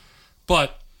that.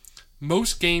 But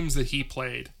most games that he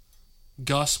played,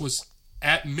 Gus was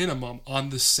at minimum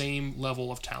on the same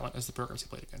level of talent as the programs he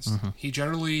played against. He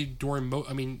generally,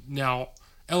 now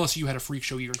LSU had a freak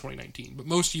show year in 2019, but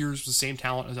most years was the same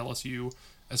talent as LSU,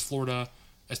 as Florida,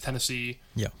 as Tennessee,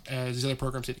 as these other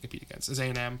programs he had to compete against, as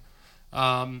A&M.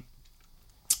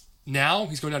 Now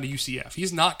he's going down to UCF.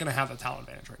 He's not going to have that talent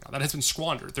advantage right now. That has been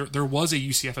squandered. There was a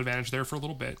UCF advantage there for a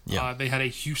little bit. They had a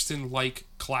Houston-like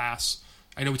class.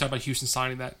 I know we talked about Houston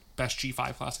signing that best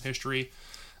G5 class in history.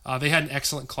 They had an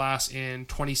excellent class in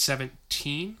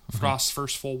 2017, Frost's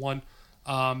first full one,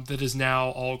 that is now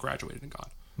all graduated and gone.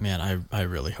 Man, I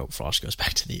really hope Frost goes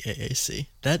back to the AAC.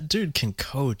 That dude can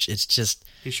coach. It's just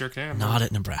He sure can. not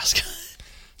at Nebraska.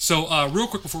 So, real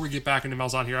quick before we get back into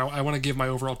Malzahn here, I want to give my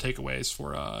overall takeaways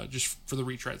for just for the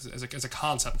retreads as a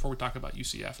concept before we talk about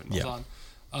UCF and Malzahn.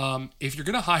 Yeah. If you're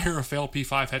going to hire a failed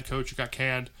P5 head coach who got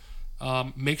canned,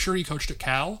 make sure he coached at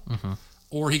Cal,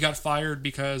 or he got fired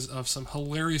because of some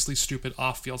hilariously stupid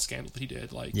off-field scandal that he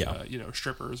did, like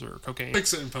strippers or cocaine.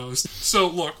 Fix it in post. So,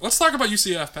 look, let's talk about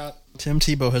UCF, Pat. Tim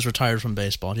Tebow has retired from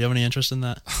baseball. Do you have any interest in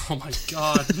that? Oh my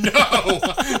God, no!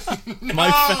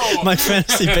 No! My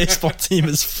fantasy baseball team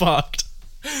is fucked.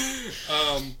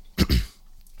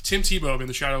 Tim Tebow, in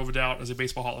the shadow of a doubt, as a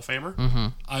baseball Hall of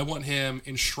Famer. I want him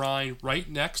enshrined right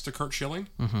next to Curt Schilling.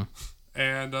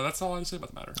 And that's all I have to say about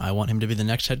the matter. I want him to be the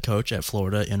next head coach at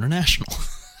Florida International.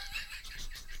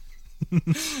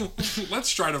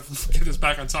 Let's try to get this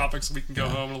back on topic so we can go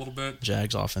home in a little bit.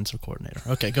 Jags offensive coordinator.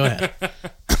 Okay, go ahead.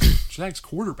 Jags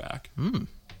quarterback.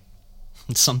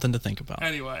 It's something to think about.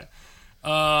 Anyway,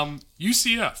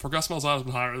 UCF, where Gus Malzahn has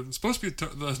been hired. It's supposed to be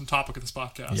the topic of this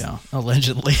podcast. Yeah,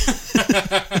 allegedly.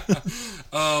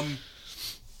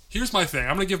 Here's my thing.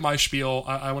 I'm going to give my spiel.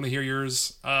 I want to hear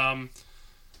yours.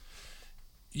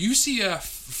 UCF,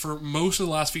 for most of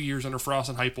the last few years under Frost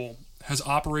and Heupel, has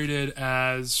operated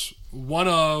as one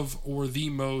of or the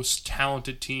most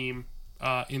talented team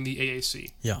in the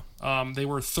AAC. Yeah. They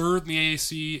were third in the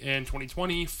AAC in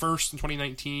 2020, first in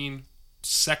 2019,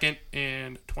 second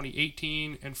in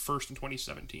 2018, and first in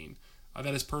 2017.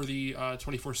 That is per the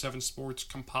 24/7 Sports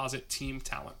composite team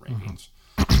talent rankings.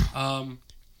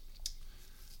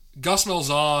 Gus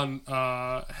Malzahn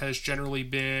has generally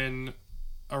been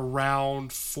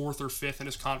around fourth or fifth in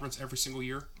his conference every single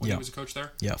year when he was a coach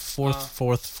there. Yeah, fourth,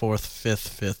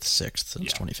 fifth, sixth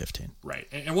since 2015. Right,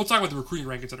 and we'll talk about the recruiting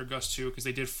rankings under Gus too, because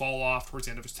they did fall off towards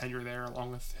the end of his tenure there,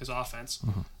 along with his offense.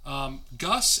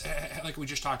 Gus, like we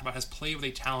just talked about, has played with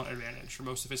a talent advantage for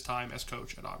most of his time as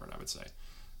coach at Auburn, I would say.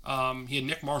 He had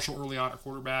Nick Marshall early on at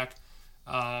quarterback.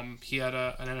 He had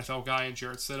an NFL guy in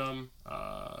Jarrett Stidham.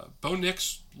 Bo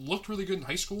Nix looked really good in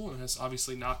high school and has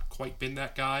obviously not quite been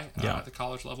that guy at the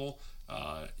college level.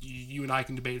 You and I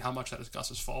can debate how much that is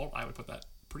Gus's fault. I would put that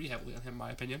pretty heavily on him, in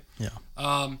my opinion. Yeah.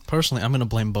 Personally, I'm going to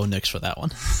blame Bo Nix for that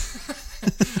one.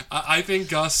 I think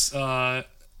Gus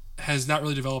has not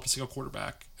really developed a single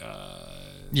quarterback.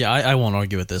 I won't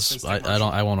argue with this.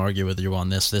 I won't argue with you on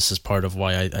this. This is part of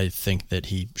why I think that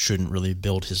he shouldn't really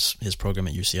build his program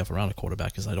at UCF around a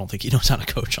quarterback, because I don't think he knows how to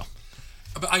coach him.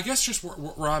 But I guess just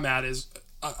where I'm at is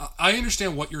I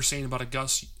understand what you're saying about a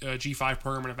Gus G5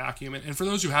 program in a vacuum. And for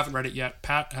those who haven't read it yet,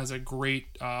 Pat has a great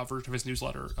version of his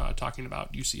newsletter talking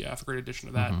about UCF, a great addition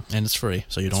to that. And it's free,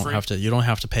 so you don't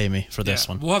have to pay me for this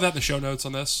one. We'll have that in the show notes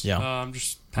on this. Yeah.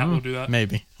 Pat will do that.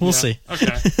 Maybe. We'll see.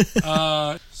 Okay.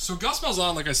 So Gus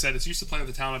Malzahn, like I said, is used to playing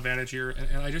with the talent advantage here,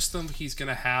 and I just think he's going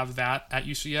to have that at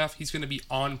UCF. He's going to be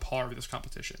on par with this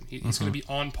competition. He's going to be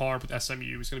on par with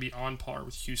SMU. He's going to be on par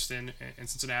with Houston and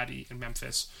Cincinnati and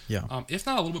Memphis. Yeah. If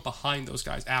not a little bit behind those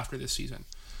guys after this season.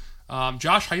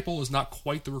 Josh Heupel is not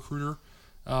quite the recruiter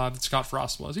that Scott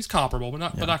Frost was. He's comparable, but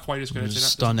not quite as good. It's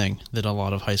stunning that a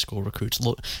lot of high school recruits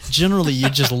look. Generally, you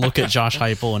just look at Josh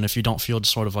Heupel, and if you don't feel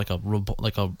sort of like a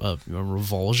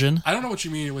revulsion, I don't know what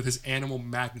you mean with his animal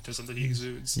magnetism that he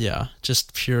exudes. Yeah,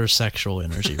 just pure sexual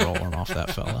energy rolling off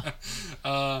that fella.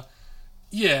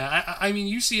 I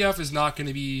mean, UCF is not going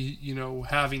to be,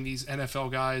 having these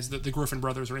NFL guys, the Griffin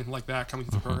brothers or anything like that, coming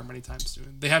through the program anytime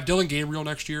soon. They have Dylan Gabriel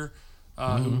next year.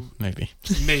 Maybe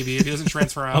if he doesn't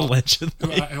transfer out.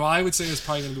 Allegedly. Who I would say is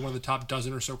probably going to be one of the top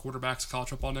dozen or so quarterbacks in college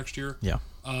football next year. Yeah.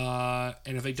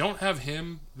 And if they don't have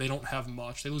him, they don't have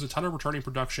much. They lose a ton of returning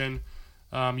production.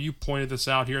 You pointed this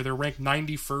out here. They're ranked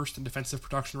 91st in defensive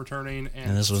production returning.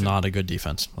 And this was not a good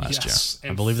defense last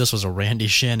year. I believe this was a Randy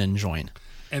Shannon joint.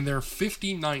 And they're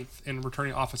 59th in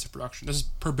returning offensive production. This is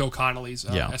per Bill Connolly's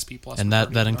SP+. And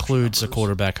that includes a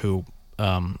quarterback who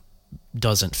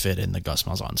doesn't fit in the Gus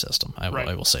Malzahn system. I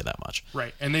will say that much.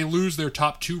 Right. And they lose their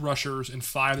top 2 rushers and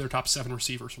 5 of their top 7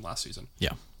 receivers from last season.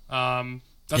 Yeah.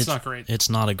 That's not great. It's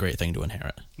not a great thing to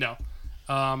inherit. No.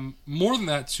 More than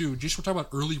that, too, just we're talking about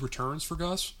early returns for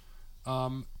Gus.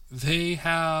 They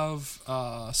have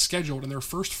scheduled in their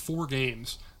first 4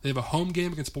 games, they have a home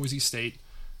game against Boise State,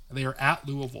 they are at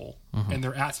Louisville, and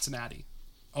they're at Cincinnati,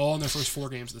 all in their first 4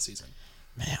 games of the season.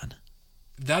 Man.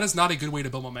 That is not a good way to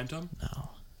build momentum. No.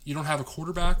 You don't have a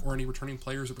quarterback or any returning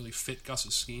players that really fit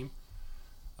Gus's scheme.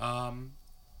 And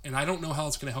I don't know how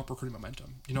it's going to help recruiting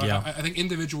momentum. I think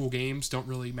individual games don't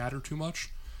really matter too much,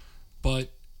 but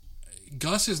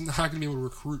Gus is not going to be able to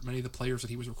recruit many of the players that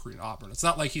he was recruiting at Auburn. It's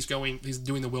not like he's doing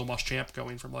the Will Muschamp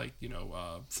going from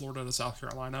Florida to South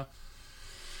Carolina.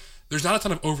 There's not a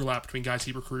ton of overlap between guys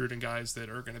he recruited and guys that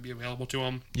are going to be available to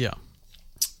him. Yeah.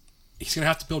 He's going to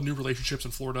have to build new relationships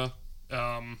in Florida.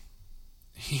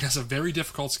 He has a very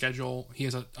difficult schedule. He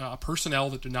has a personnel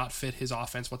that do not fit his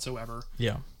offense whatsoever.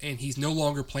 Yeah. And he's no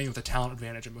longer playing with a talent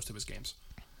advantage in most of his games.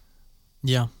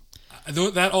 Yeah.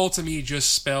 That all to me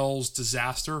just spells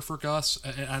disaster for Gus,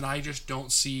 and I just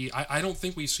don't see. I don't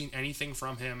think we've seen anything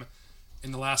from him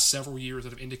in the last several years that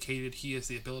have indicated he has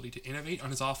the ability to innovate on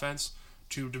his offense,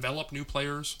 to develop new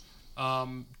players,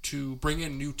 to bring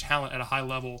in new talent at a high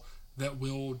level that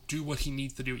will do what he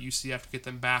needs to do at UCF to get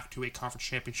them back to a conference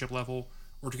championship level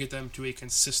or to get them to a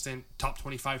consistent top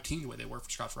 25 team the way they were for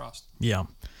Scott Frost. Yeah.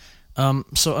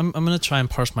 So I'm going to try and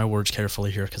parse my words carefully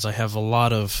here because I have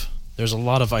there's a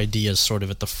lot of ideas sort of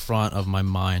at the front of my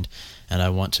mind, and I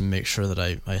want to make sure that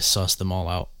I suss them all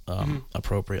out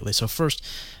appropriately. So first,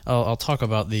 I'll talk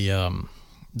about the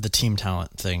team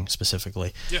talent thing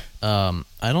specifically. Yeah.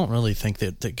 I don't really think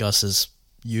that Gus is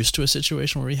used to a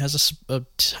situation where he has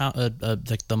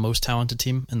like the most talented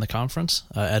team in the conference.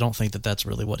 I don't think that that's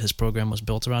really what his program was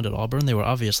built around at Auburn. They were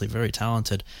obviously very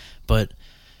talented, but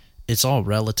it's all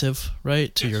relative,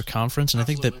 right, to your conference. And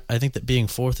Absolutely. I think that being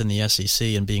fourth in the SEC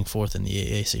and being fourth in the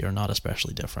AAC are not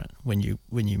especially different when you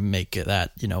make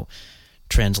that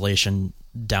translation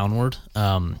downward.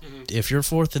 If you're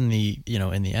fourth in the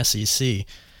in the SEC,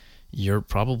 you're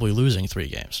probably losing 3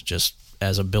 games just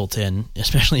as a built-in,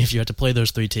 especially if you had to play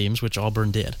those 3 teams, which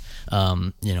Auburn did.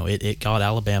 It got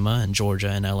Alabama and Georgia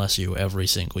and LSU every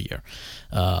single year,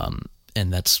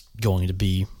 and that's going to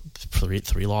be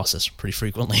 3 losses pretty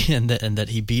frequently. And that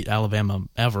he beat Alabama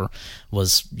ever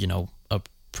was a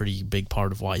pretty big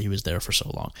part of why he was there for so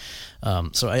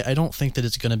long. So I don't think that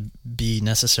it's going to be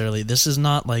necessarily. This is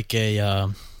not like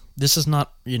This is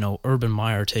not, Urban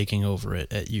Meyer taking over at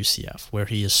UCF, where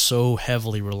he is so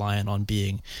heavily reliant on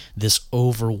being this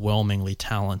overwhelmingly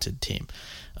talented team.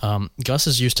 Gus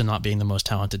is used to not being the most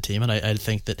talented team, and I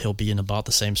think that he'll be in about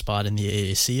the same spot in the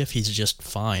AAC if he's just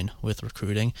fine with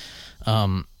recruiting.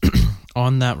 On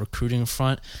that recruiting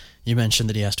front, you mentioned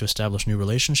that he has to establish new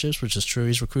relationships, which is true.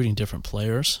 He's recruiting different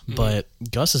players, but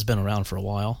Gus has been around for a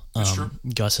while. That's true.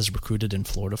 Gus has recruited in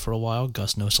Florida for a while.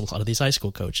 Gus knows a lot of these high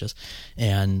school coaches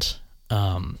and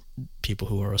people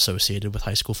who are associated with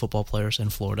high school football players in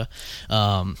Florida,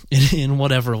 in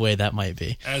whatever way that might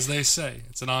be. As they say,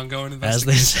 it's an ongoing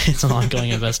investigation. It's an ongoing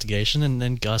investigation, and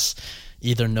then Gus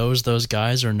either knows those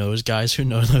guys or knows guys who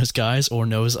know those guys or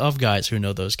knows of guys who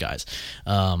know those guys.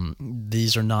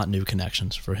 These are not new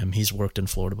connections for him. He's worked in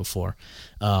Florida before.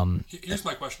 Here's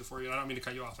my question for you, and I don't mean to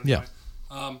cut you off anyway.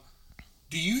 Yeah.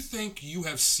 Do you think you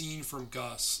have seen from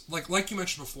Gus, like you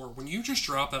mentioned before, when you just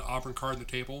drop that Auburn card on the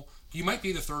table, you might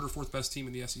be the 3rd or 4th best team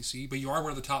in the SEC, but you are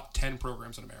one of the top 10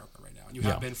 programs in America right now, and you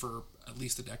have been for at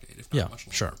least a decade, if not much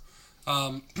longer.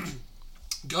 Sure.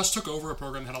 Gus took over a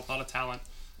program that had a lot of talent.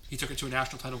 He took it to a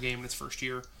national title game in its first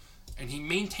year, and he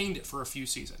maintained it for a few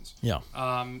seasons. Yeah.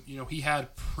 He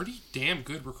had pretty damn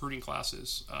good recruiting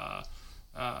classes.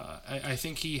 I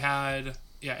think he had,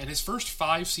 in his first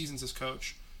 5 seasons as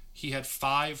coach, he had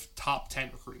 5 top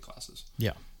 10 recruiting classes.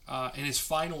 Yeah. In his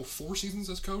final 4 seasons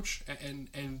as coach,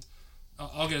 and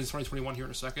I'll get into 2021 here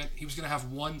in a second, he was going to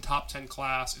have 1 top 10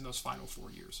 class in those final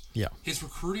 4 years. Yeah. His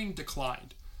recruiting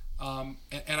declined. And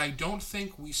I don't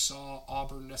think we saw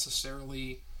Auburn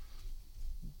necessarily.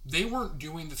 They weren't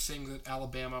doing the thing that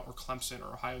Alabama or Clemson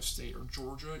or Ohio State or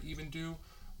Georgia even do,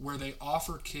 where they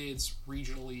offer kids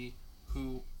regionally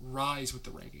who rise with the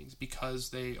rankings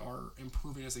because they are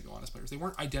improving as they go on as players. They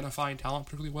weren't identifying talent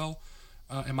particularly well,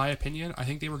 in my opinion. I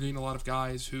think they were getting a lot of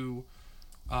guys who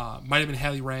might have been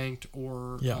highly ranked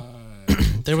or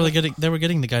they were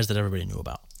getting the guys that everybody knew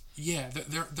about. Yeah,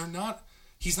 they're not.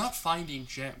 He's not finding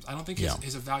gems. I don't think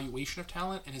his evaluation of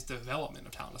talent and his development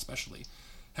of talent, especially,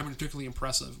 have been particularly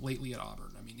impressive lately at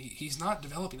Auburn. I mean, he's not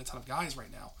developing a ton of guys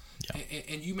right now. Yeah.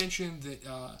 And you mentioned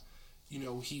that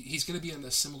he's going to be in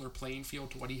a similar playing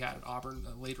field to what he had at Auburn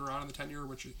later on in the tenure,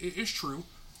 which is true.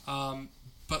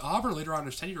 But Auburn later on in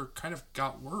his tenure kind of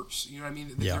got worse. You know what I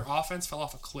mean? Their offense fell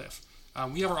off a cliff.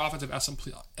 We have our offensive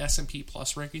S&P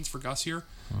Plus rankings for Gus here.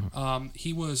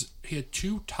 He had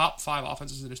 2 top 5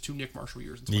 offenses in his 2 Nick Marshall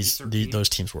years in 2013. Those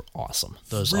teams were awesome.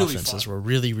 Those really offenses fun. were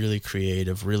really, really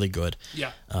creative, really good.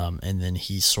 Yeah. And then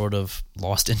he sort of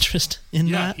lost interest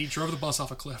in that. Yeah, he drove the bus off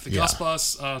a cliff. The Gus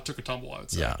bus took a tumble, I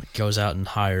would say. Yeah, goes out and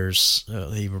hires,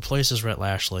 he replaces Rhett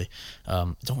Lashley.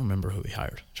 Don't remember who he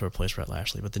hired to replace Rhett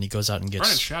Lashley, but then he goes out and gets...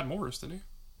 Brian Chad Morris, didn't he?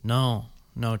 No,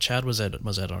 No, Chad was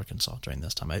at Arkansas during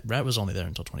this time. Rat was only there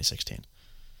until 2016.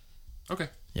 Okay.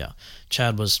 Yeah,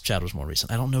 Chad was more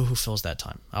recent. I don't know who fills that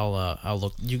time. I'll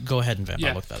look. You go ahead and Vamp. Yeah.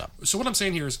 I'll look that up. So what I'm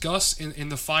saying here is Gus in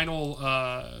the final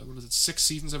 6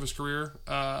 seasons of his career,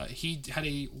 he had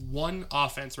a one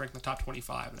offense ranked in the top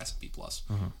 25 in S&P Plus.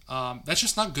 That's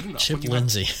just not good enough. Chip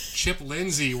Lindsey. Chip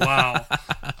Lindsey. Wow.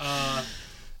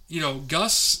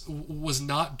 Gus was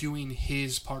not doing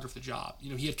his part of the job.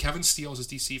 He had Kevin Steele as his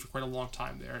DC for quite a long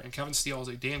time there, and Kevin Steele was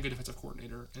a damn good defensive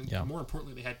coordinator, and more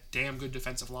importantly, they had damn good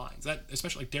defensive lines. That,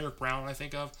 especially like Derek Brown, I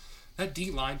think of, that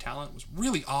D-line talent was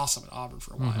really awesome at Auburn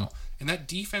for a while, and that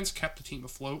defense kept the team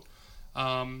afloat.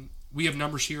 We have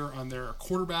numbers here on their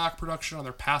quarterback production, on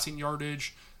their passing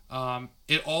yardage.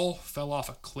 It all fell off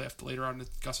a cliff later on in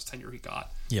Gus's tenure.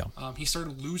 He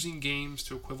started losing games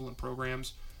to equivalent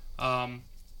programs.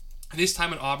 His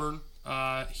time at Auburn,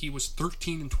 he was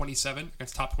 13-27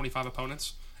 against top 25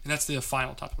 opponents, and that's the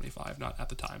final top 25, not at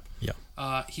the time.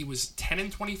 He was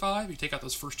 10-25. You take out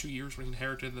those first 2 years when he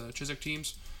inherited the Chiswick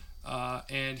teams,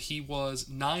 and he was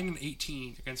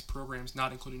 9-18 against programs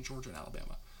not including Georgia and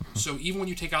Alabama. So even when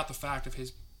you take out the fact of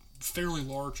his fairly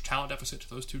large talent deficit to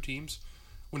those two teams,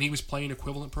 when he was playing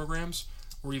equivalent programs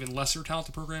or even lesser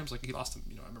talented programs, like he lost to,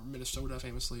 I remember Minnesota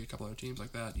famously, a couple other teams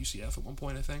like that, UCF at one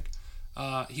point, I think.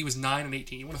 He was 9-18.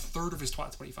 He won a third of his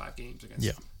 25 games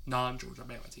against non-Georgia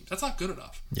Alabama teams. That's not good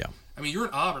enough. I mean, you're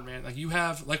at Auburn, man. Like, you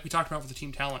have, like we talked about with the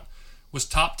team talent, was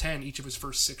top 10 each of his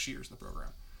first 6 years in the program,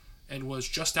 and was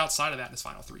just outside of that in his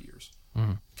final 3 years.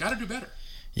 Got to do better.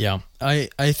 Yeah, I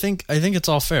think it's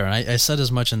all fair. And I said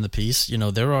as much in the piece.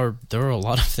 There are a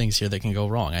lot of things here that can go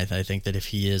wrong. I think that if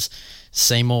he is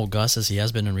same old Gus as he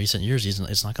has been in recent years,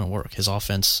 it's not going to work. His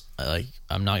offense,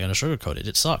 I'm not going to sugarcoat it.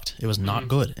 It sucked. It was not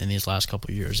good in these last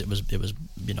couple of years. It was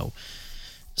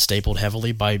stapled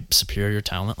heavily by superior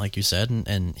talent, like you said,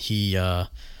 and he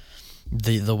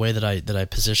the way that I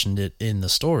positioned it in the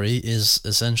story is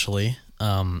essentially.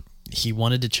 He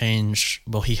wanted to change.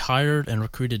 Well, he hired and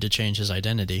recruited to change his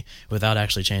identity without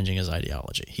actually changing his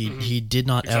ideology. He did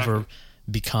not ever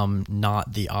become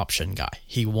not the option guy.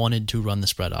 He wanted to run the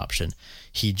spread option.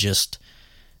 He just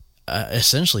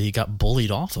essentially he got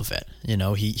bullied off of it.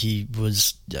 He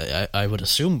was. I would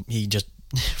assume he just.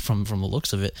 From the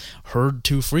looks of it, heard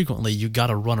too frequently, you got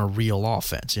to run a real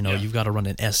offense. You've got to run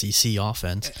an SEC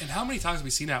offense. And how many times have we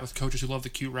seen that with coaches who love the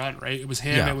cute run, right? It was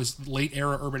him, it was late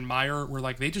era Urban Meyer, where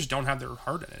like they just don't have their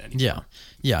heart in it anymore.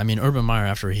 Yeah. I mean, Urban Meyer,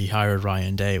 after he hired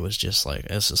Ryan Day, was just like,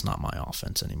 this is not my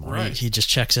offense anymore. Right. He just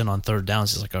checks in on third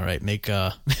downs. He's like, all right, make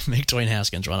Dwayne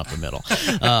Haskins run up the middle,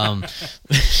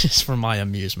 just for my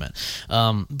amusement.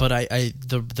 But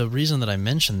the reason that I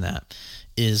mentioned that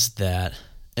is that.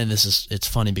 And it's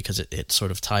funny because it sort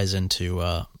of ties into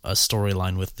a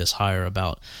storyline with this hire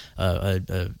about a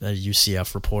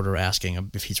UCF reporter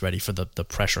asking if he's ready for the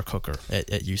pressure cooker at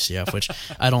UCF, which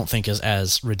I don't think is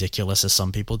as ridiculous as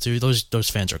some people do. Those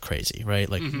fans are crazy, right?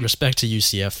 Like respect to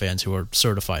UCF fans who are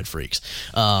certified freaks.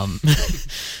 But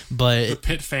the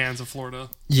Pitt fans of Florida.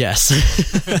 Yes.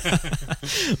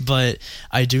 But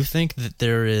I do think that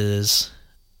there is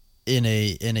in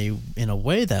a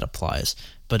way that applies.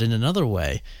 But in another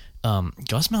way,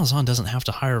 Gus Malzahn doesn't have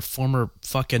to hire former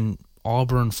fucking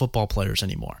Auburn football players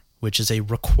anymore, which is a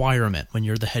requirement when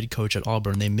you're the head coach at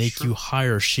Auburn. They make you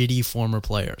hire shitty former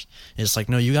players. It's like,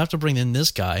 no, you have to bring in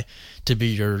this guy to be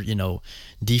your,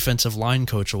 defensive line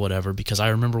coach or whatever, because I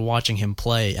remember watching him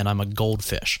play and I'm a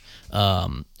goldfish.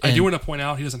 I do want to point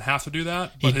out he doesn't have to do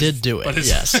that. But he did do it. But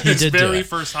yes, he did do it. His very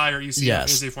first hire at UCF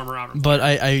is a former Auburn player.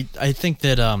 But I think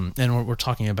that, and we're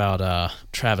talking about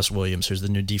Travis Williams, who's the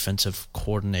new defensive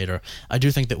coordinator. I do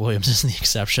think that Williams is the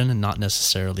exception and not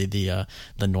necessarily the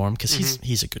norm, because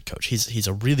he's a good coach. He's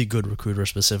a really good recruiter,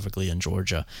 specifically in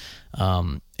Georgia.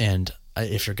 And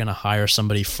if you're going to hire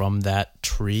somebody from that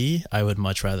tree, I would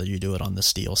much rather you do it on the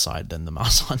Steele side than the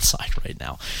Malzahn side right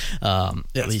now.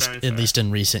 At least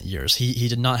in recent years, he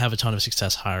did not have a ton of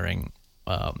success hiring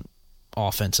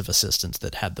offensive assistants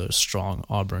that had those strong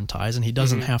Auburn ties, and he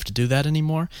doesn't have to do that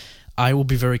anymore. I will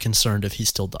be very concerned if he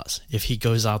still does. If he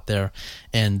goes out there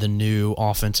and the new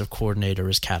offensive coordinator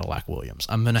is Cadillac Williams,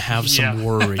 I'm going to have some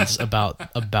worries about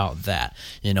that.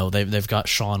 They've got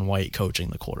Sean White coaching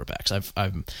the quarterbacks.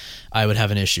 I would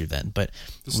have an issue then. But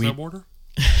the snowboarder?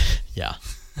 Yeah.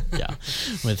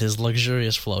 With his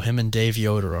luxurious flow, him and Dave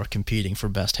Yoder are competing for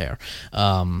best hair.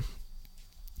 But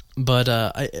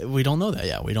we don't know that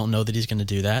yet. We don't know that he's going to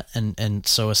do that, and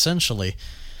so essentially,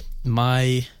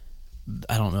 my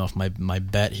I don't know if my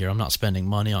bet here. I'm not spending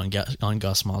money on Gus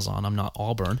Malzahn. I'm not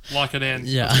Auburn. Lock it in.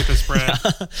 Yeah. Let's get this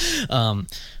spread.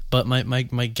 But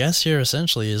my guess here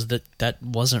essentially is that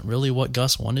wasn't really what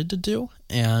Gus wanted to do,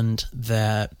 and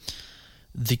that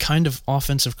the kind of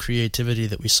offensive creativity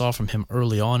that we saw from him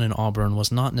early on in Auburn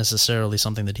was not necessarily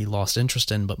something that he lost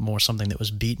interest in, but more something that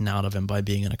was beaten out of him by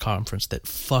being in a conference that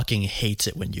fucking hates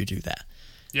it when you do that.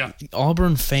 Yeah.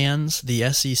 Auburn fans, the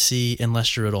SEC,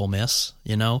 unless you're at Ole Miss,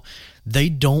 they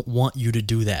don't want you to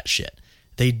do that shit.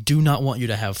 They do not want you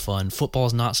to have fun.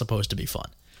 Football's not supposed to be fun.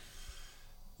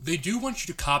 They do want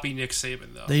you to copy Nick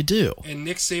Saban, though. They do. And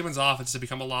Nick Saban's offense has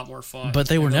become a lot more fun. But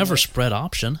they were never spread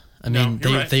option. I mean,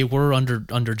 they were under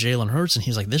Jalen Hurts, and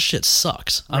he's like, this shit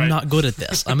sucks. I'm not good at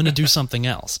this. I'm going to do something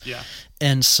else. Yeah.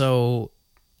 And so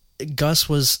Gus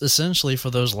was essentially, for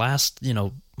those last,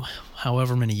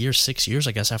 however many years, 6 years,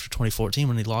 I guess, after 2014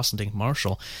 when he lost to Dink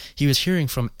Marshall, he was hearing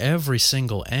from every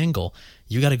single angle,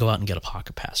 you got to go out and get a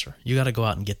pocket passer. You got to go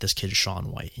out and get this kid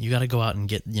Sean White. You got to go out and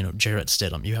get, Jarrett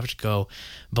Stidham. You have to go,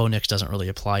 Bo Nix doesn't really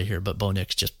apply here, but Bo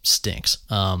Nix just stinks.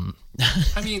 I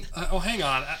mean, hang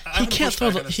on.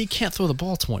 He can't throw the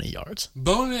ball 20 yards.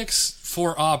 Bo Nix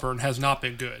for Auburn has not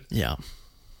been good. Yeah.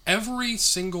 Every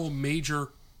single major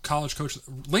college coach,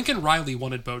 Lincoln Riley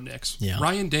wanted Bo Nix. Yeah.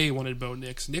 Ryan Day wanted Bo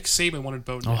Nix. Nick Saban wanted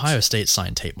Bo Nix. Ohio State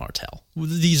signed Tate Martell.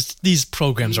 These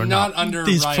programs are not under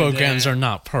these Ryan programs Day. are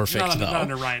not perfect not though. Not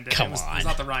under Ryan Day. Come on. It's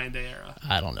not the Ryan Day era.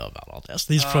 I don't know about all this.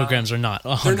 These programs are not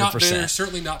 100%. They're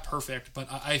certainly not perfect, but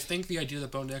I think the idea that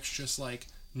Bo Nix just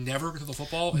never to the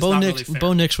football is not really fair.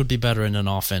 Bo Nix would be better in an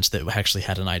offense that actually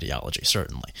had an ideology,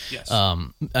 certainly. Yes.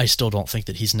 I still don't think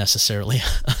that he's necessarily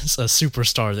a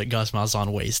superstar that Gus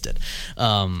Malzahn wasted.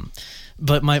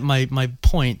 But my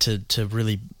point to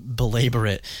really belabor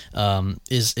it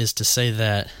is to say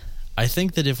that I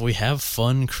think that if we have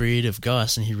fun, creative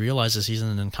Gus and he realizes he's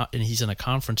in a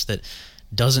conference that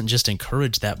doesn't just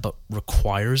encourage that but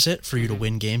requires it for you to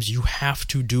win games, you have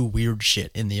to do weird shit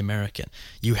in the American.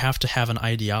 You have to have an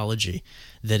ideology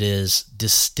that is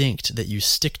distinct that you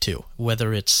stick to,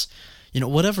 whether it's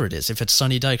whatever it is. If it's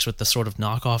Sonny Dykes with the sort of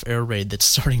knockoff air raid that's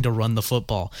starting to run the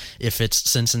football, if it's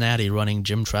Cincinnati running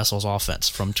Jim Tressel's offense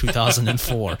from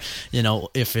 2004,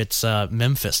 if it's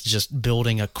Memphis just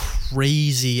building a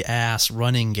crazy ass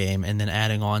running game and then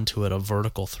adding on to it a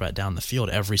vertical threat down the field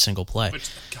every single play.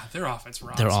 Which, God, their offense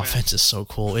rocks, Their offense is so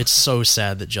cool. It's so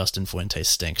sad that Justin Fuentes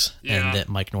stinks and that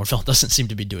Mike Norvell doesn't seem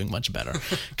to be doing much better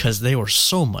because they were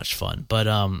so much fun. But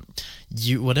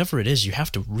whatever it is, you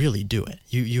have to really do it.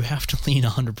 You have to lean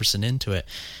 100% into it.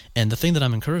 And the thing that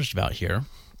I'm encouraged about here,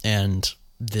 and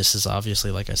this is obviously,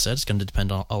 like I said, it's going to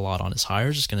depend a lot on his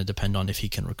hires. It's going to depend on if he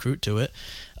can recruit to it,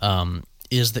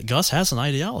 is that Gus has an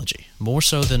ideology, more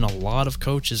so than a lot of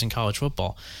coaches in college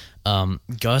football.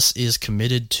 Gus is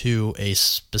committed to a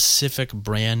specific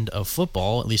brand of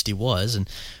football, at least he was, and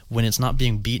when it's not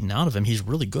being beaten out of him, he's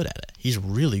really good at it. He's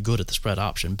really good at the spread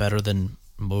option, better than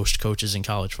most coaches in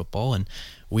college football, and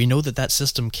we know that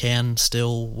system can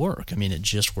still work. I mean, it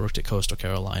just worked at Coastal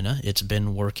Carolina. It's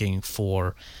been working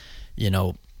for,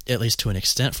 at least to an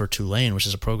extent for Tulane, which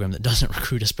is a program that doesn't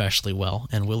recruit especially well,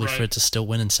 and Willie Fritz is still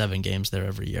winning 7 games there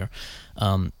every year.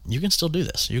 You can still do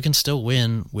this. You can still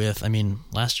win with,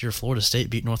 last year Florida State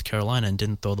beat North Carolina and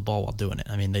didn't throw the ball while doing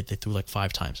it. They threw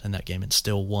 5 times in that game and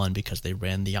still won because they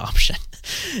ran the option.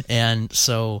 And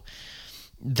so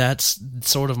that's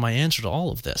sort of my answer to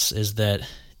all of this, is that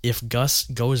if Gus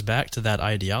goes back to that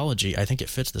ideology, I think it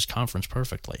fits this conference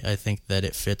perfectly. I think that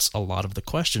it fits a lot of the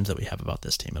questions that we have about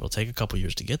this team. It'll take a couple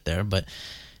years to get there, but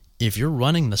if you're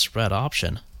running the spread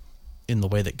option in the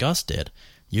way that Gus did,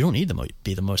 you don't need to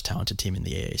be the most talented team in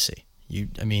the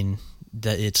AAC.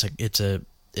 That it's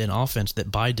an offense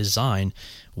that by design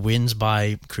wins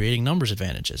by creating numbers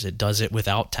advantages. It does it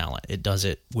without talent. It does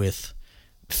it with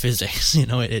physics,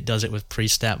 it does it with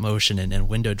pre-snap motion and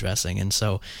window dressing. And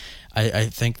so I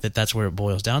think that's where it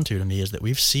boils down to me, is that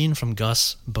we've seen from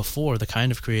Gus before the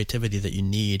kind of creativity that you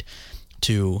need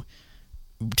to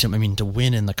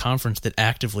win in the conference that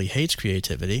actively hates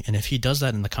creativity. And if he does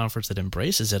that in the conference that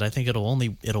embraces it, I think it'll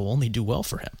only do well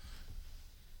for him.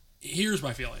 Here's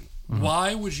my feeling. Mm-hmm.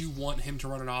 Why would you want him to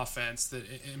run an offense that,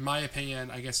 in my opinion,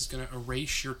 I guess is going to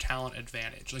erase your talent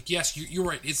advantage? Yes, you're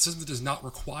right. It's something that does not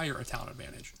require a talent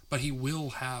advantage, but he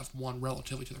will have one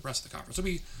relatively to the rest of the conference. He'll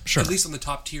be at least on the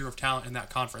top tier of talent in that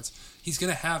conference. He's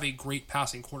going to have a great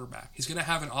passing quarterback. He's going to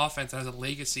have an offense that has a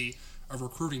legacy of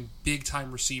recruiting big-time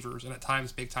receivers and at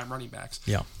times big-time running backs.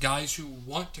 Yeah. Guys who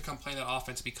want to come play that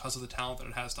offense because of the talent that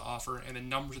it has to offer and the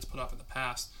numbers it's put up in the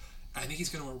past. I think he's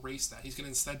going to erase that. He's going to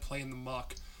instead play in the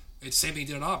muck It's the same thing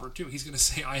he did at Auburn, too. He's going to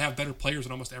say, I have better players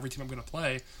than almost every team I'm going to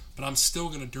play, but I'm still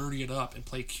going to dirty it up and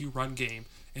play Q run game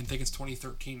and think it's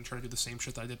 2013 and try to do the same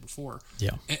shit that I did before.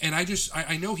 Yeah. And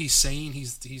I know he's saying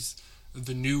he's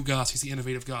the new Gus, he's the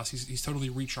innovative Gus. He's totally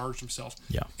recharged himself.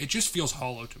 Yeah. It just feels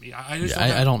hollow to me.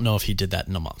 I don't know if he did that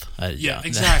in a month.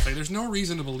 Exactly. There's no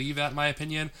reason to believe that, in my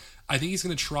opinion. I think he's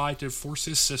going to try to force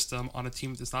his system on a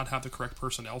team that does not have the correct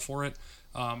personnel for it.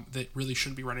 That really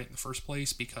shouldn't be running it in the first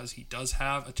place, because he does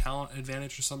have a talent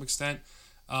advantage to some extent.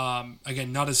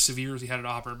 Again, not as severe as he had at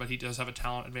Auburn, but he does have a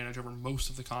talent advantage over most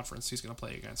of the conference he's going to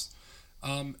play against.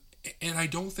 And I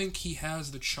don't think he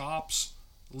has the chops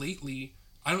lately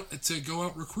to go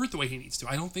out and recruit the way he needs to.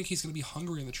 I don't think he's going to be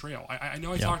hungry in the trail. I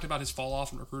know I talked about his fall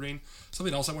off in recruiting.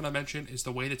 Something else I want to mention is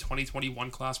the way the 2021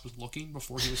 class was looking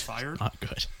before he was fired. Not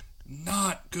good.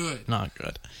 Not good. Not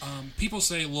good. People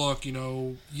say, look,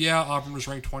 Auburn was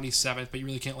ranked 27th, but you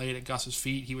really can't lay it at Gus's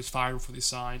feet. He was fired before they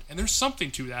signed. And there's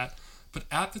something to that. But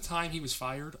at the time he was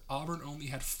fired, Auburn only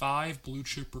had 5 blue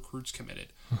chip recruits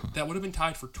committed. That would have been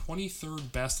tied for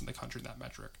 23rd best in the country in that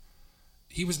metric.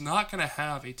 He was not going to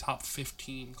have a top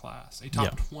 15 class, a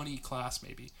top 20 class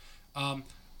maybe.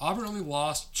 Auburn only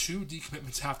lost 2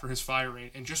 decommitments after his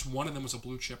firing, and just one of them was a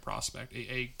blue chip prospect,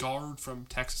 a guard from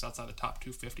Texas outside the top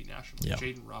 250 nationally,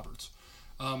 Jaden Roberts.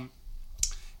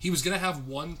 He was going to have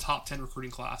 1 top 10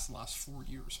 recruiting class in the last 4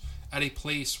 years at a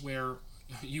place where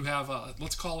you have,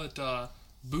 let's call it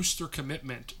booster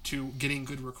commitment to getting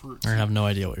good recruits. I have no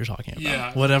idea what you're talking about.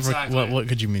 Yeah, whatever. Exactly. What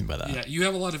could you mean by that? Yeah, you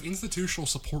have a lot of institutional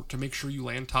support to make sure you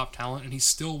land top talent, and he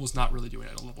still was not really doing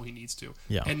it at a level he needs to.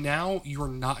 Yeah. And now you're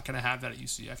not going to have that at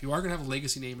UCF. You are going to have a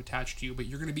legacy name attached to you, but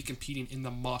you're going to be competing in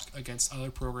the muck against other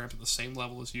programs at the same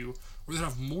level as you, or that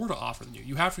have more to offer than you.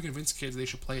 You have to convince kids they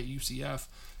should play at UCF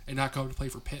and not go to play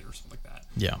for Pitt or something like that.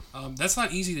 Yeah. That's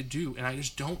not easy to do, and I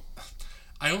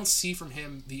don't see from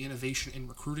him the innovation in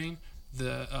recruiting,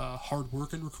 the hard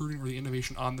work in recruiting, or the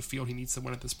innovation on the field he needs to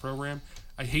win at this program.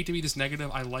 I hate to be this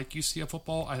negative. I like UCF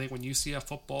football. I think when UCF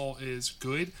football is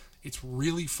good, it's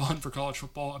really fun for college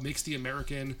football. It makes the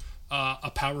American a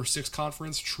Power 6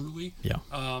 conference, truly. Yeah.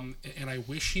 And I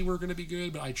wish he were going to be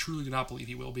good, but I truly do not believe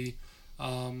he will be.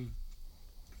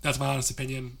 That's my honest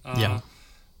opinion.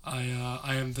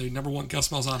 I am the number 1 Gus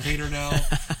Malzahn hater now.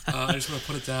 I just want to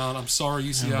put it down. I'm sorry,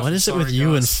 UCF. What is it with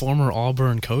you and former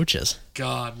Auburn coaches?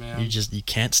 God, man. You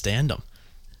can't stand them.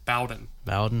 Bowden.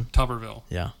 Tuberville.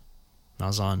 Yeah.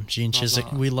 Malzahn. Gene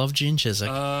Chizik. We love Gene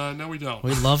Chizik. No, we don't.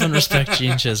 We love and respect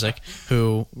Gene Chizik,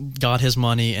 who got his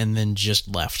money and then just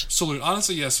left. Salute.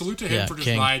 Honestly, yeah. Salute to him for just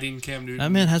riding Cam Newton.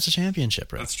 That man has a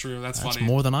championship ring. That's true. That's funny. funny.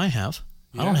 More than I have.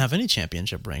 Yeah. I don't have any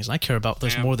championship rings, and I care about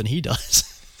this more than he does.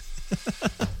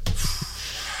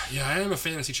 Yeah, I am a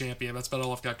fantasy champion. That's about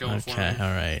all I've got going for me. Okay, all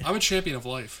right. I'm a champion of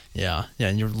life. Yeah,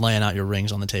 and you're laying out your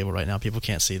rings on the table right now. People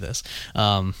can't see this.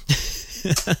 Yeah,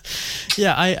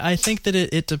 I think that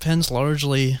it depends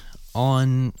largely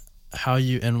on how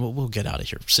you, and we'll get out of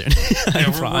here soon.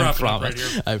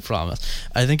 I promise.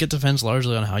 I think it depends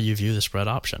largely on how you view the spread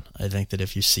option. I think that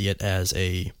if you see it as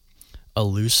a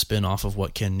loose spin off of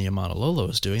what Ken Niumatalolo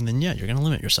is doing, then yeah, you're going to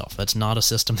limit yourself. That's not a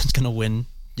system that's going to win,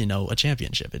 a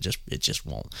championship. It just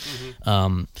won't.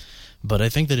 Mm-hmm. But I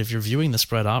think that if you're viewing the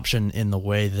spread option in the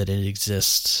way that it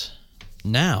exists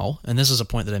now, and this is a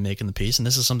point that I make in the piece, and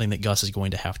this is something that Gus is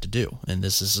going to have to do, and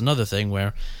this is another thing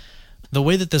where the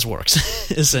way that this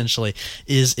works, essentially,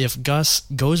 is if Gus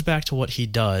goes back to what he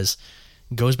does,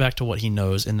 goes back to what he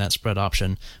knows in that spread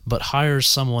option, but hires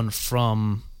someone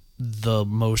from the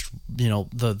most,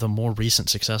 the more recent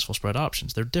successful spread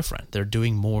options. They're different. They're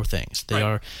doing more things.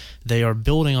 They are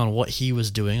building on what he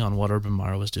was doing, on what Urban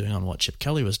Meyer was doing, on what Chip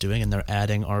Kelly was doing, and they're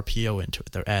adding RPO into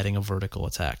it. They're adding a vertical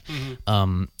attack.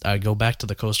 Mm-hmm. I go back to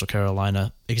the Coastal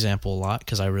Carolina example a lot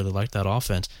because I really like that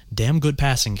offense. Damn good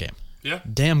passing game. Yeah.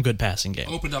 Damn good passing game.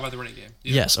 Opened up by the running game.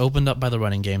 Yeah. Yes, opened up by the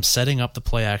running game, setting up the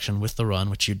play action with the run,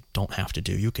 which you don't have to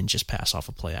do. You can just pass off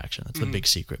a play action. That's the big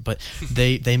secret. But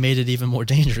they made it even more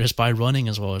dangerous by running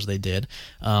as well as they did.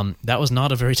 That was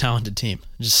not a very talented team,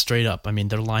 just straight up. I mean,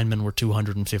 their linemen were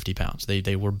 250 pounds.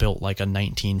 They were built like a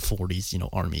 1940s,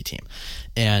 Army team.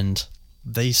 And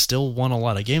they still won a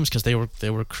lot of games because they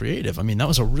were creative. I mean, that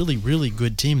was a really, really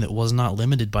good team that was not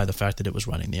limited by the fact that it was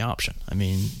running the option. I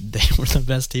mean, they were the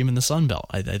best team in the Sun Belt,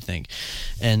 I think.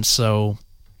 And so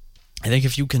I think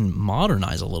if you can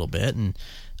modernize a little bit, and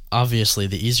obviously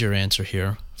the easier answer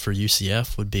here for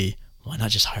UCF would be, why not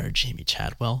just hire Jamie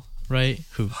Chadwell, right?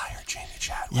 Hire Jamie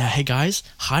Chadwell. Yeah, hey guys,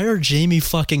 hire Jamie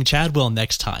fucking Chadwell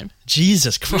next time.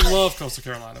 Jesus Christ. We love Coastal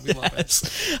Carolina. We love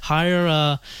it.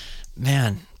 Hire,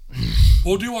 man...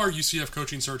 We'll do our UCF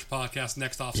coaching search podcast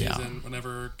next offseason Yeah.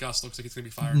 whenever Gus looks like he's going to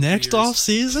be fired. Next off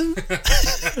season?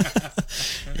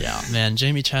 Yeah, man.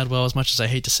 Jamie Chadwell, as much as I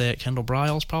hate to say it, Kendall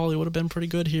Briles probably would have been pretty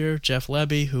good here. Jeff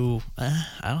Lebby, who, I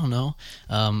don't know.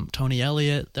 Tony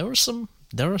Elliott. There were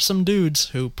some dudes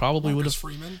who probably would have.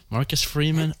 Marcus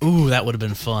Freeman. Ooh, that would have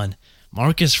been fun.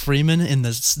 Marcus Freeman in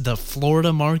the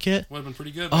Florida market. Would have been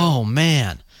pretty good. Oh,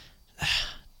 man.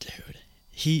 Dude,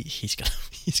 he's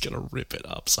gonna rip it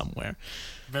up somewhere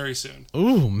very soon.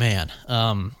 Ooh, man.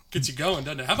 Gets you going,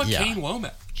 doesn't it? How about Kane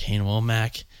Womack? Kane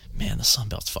Womack, man, the Sun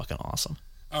Belt's fucking awesome.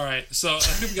 All right, so I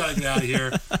think we got to get out of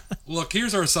here. Look,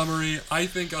 here's our summary. I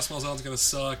think Gus Malzahn's going to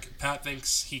suck. Pat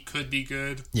thinks he could be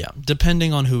good. Yeah,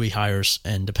 depending on who he hires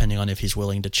and depending on if he's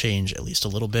willing to change at least a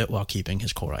little bit while keeping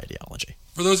his core ideology.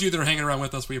 For those of you that are hanging around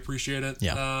with us, we appreciate it.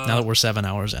 Yeah, now that we're 7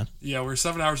 hours in. Yeah, we're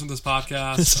 7 hours into this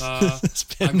podcast.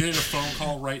 I'm getting a phone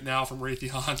call right now from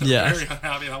Raytheon. I'm very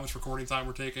unhappy at how much recording time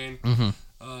we're taking.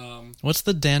 Mm-hmm. What's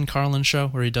the Dan Carlin show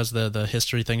where he does the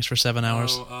history things for 7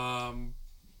 hours?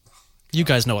 You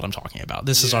guys know what I'm talking about.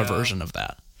 This is our version of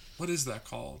that. What is that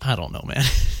called? I don't know, man.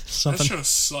 That show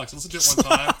sucks. Listen to it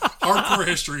one time. Hardcore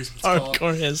History is what it's called.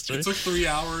 Hardcore History. It took 3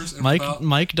 hours. And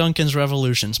Mike Duncan's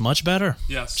Revolutions. Much better.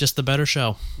 Yes. Just the better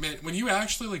show. Man, when you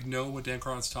actually know what Dan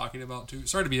Carlin's talking about, too.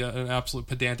 Sorry to be an absolute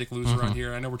pedantic loser on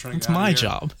here. I know we're trying to get out of here. It's my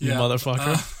job, you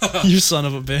motherfucker. You son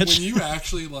of a bitch. When you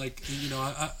actually,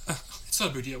 it's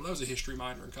not a big deal, but I was a history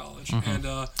minor in college. And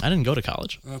I didn't go to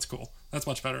college. That's cool. That's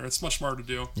much better. It's much smarter to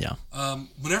do. Yeah.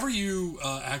 Whenever you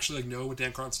actually know what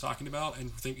Dan Carlin's talking about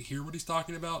and hear what he's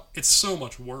talking about, it's so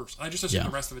much worse. I just assume the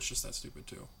rest of it's just that stupid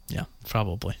too. Yeah,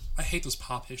 probably. I hate those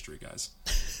pop history guys.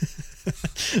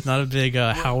 Not a big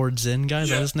Howard Zinn guy. Is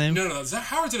that his name? No.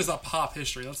 Howard Zinn is not pop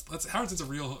history. That's Howard Zinn's a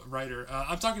real writer.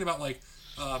 I'm talking about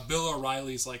Bill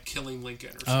O'Reilly's Killing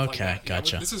Lincoln or something like that.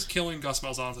 Gotcha. This is Killing Gus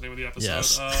Malzahn's the name of the episode.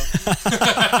 Yes.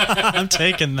 I'm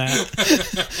taking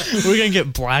that. We're going to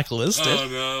get blacklisted. Oh,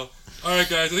 no. All right,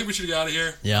 guys. I think we should get out of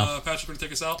here. Yeah. Patrick, going to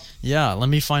take us out? Yeah. Let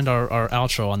me find our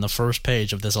outro on the first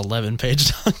page of this 11-page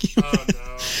document.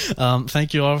 Oh, no.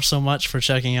 Thank you all so much for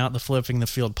checking out the Flipping the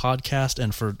Field podcast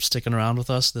and for sticking around with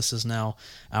us. This is now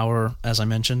as I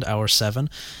mentioned, hour 7.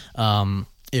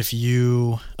 If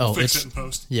you... We'll fix it in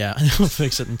post. Yeah, we'll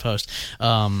fix it in post.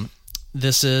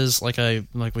 This is, like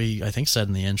we I think said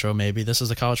in the intro, maybe, this is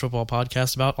the college football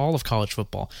podcast about all of college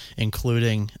football,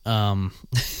 including Donna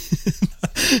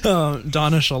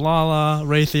Shalala,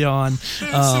 Raytheon.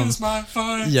 This is my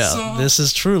fight song. This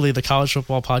is truly the college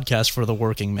football podcast for the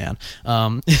working man.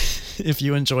 If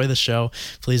you enjoy the show,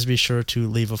 please be sure to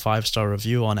leave a 5-star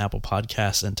review on Apple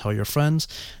Podcasts and tell your friends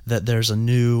that there's a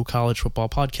new college football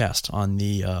podcast on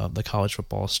the college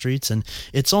football streets. And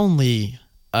it's only,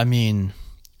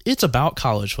 it's about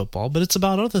college football, but it's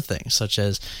about other things such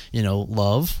as,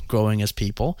 love, growing as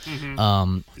people.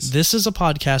 Mm-hmm. This is a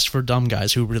podcast for dumb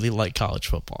guys who really like college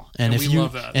football. And if you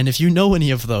love that. And if you know any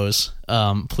of those,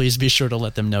 please be sure to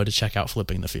let them know to check out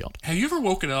Flipping the Field. Have you ever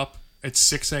woken up at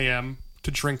 6 a.m.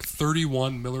 to drink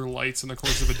 31 Miller Lights in the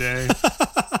course of a day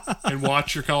and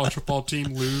watch your college football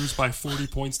team lose by 40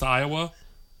 points to Iowa?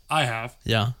 I have.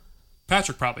 Yeah.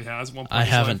 Patrick probably has at one point.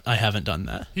 I haven't done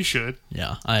that. He should.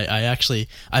 Yeah.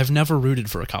 I've never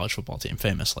rooted for a college football team,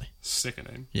 famously.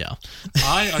 Sickening. Yeah.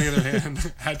 I, on the other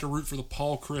hand, had to root for the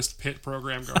Paul Christ Pitt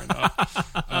program growing up.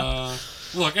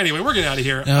 Look, anyway, we're getting out of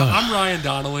here. I'm Ryan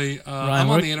Donnelly. I'm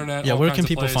on the internet. Yeah, where can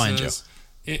people find you?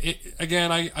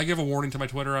 Again, I give a warning to my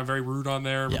Twitter. I'm very rude on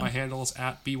there. Yeah. My handle is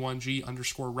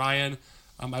 @B1G_Ryan.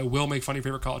 I will make fun of your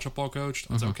favorite college football coach.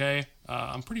 That's okay.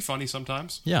 I'm pretty funny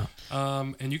sometimes. Yeah.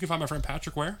 And you can find my friend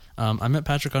Patrick where? I'm at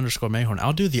Patrick_Mayhorn.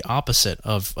 I'll do the opposite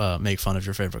of make fun of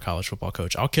your favorite college football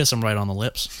coach. I'll kiss him right on the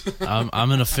lips. I'm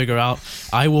going to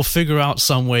I will figure out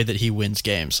some way that he wins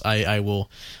games. I will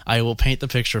paint the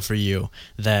picture for you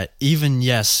that even,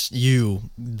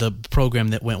 the program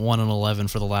that went 1-11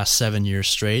 for the last 7 years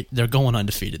straight, they're going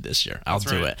undefeated this year. I'll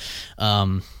do it.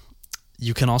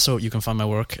 You can find my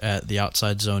work at the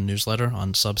Outside Zone newsletter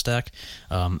on Substack,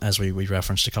 as we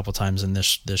referenced a couple times in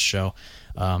this show.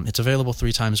 It's available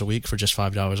 3 times a week for just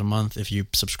 $5 a month. If you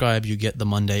subscribe, you get the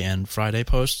Monday and Friday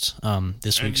posts.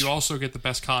 You also get the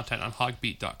best content on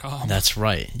hogbeat.com. That's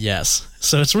right. Yes.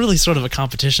 So it's really sort of a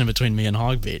competition between me and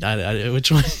Hogbeat.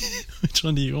 Which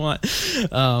one do you want?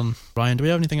 Brian, do we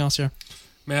have anything else here?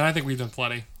 Man, I think we've done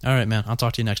plenty. All right, man. I'll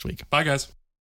talk to you next week. Bye, guys.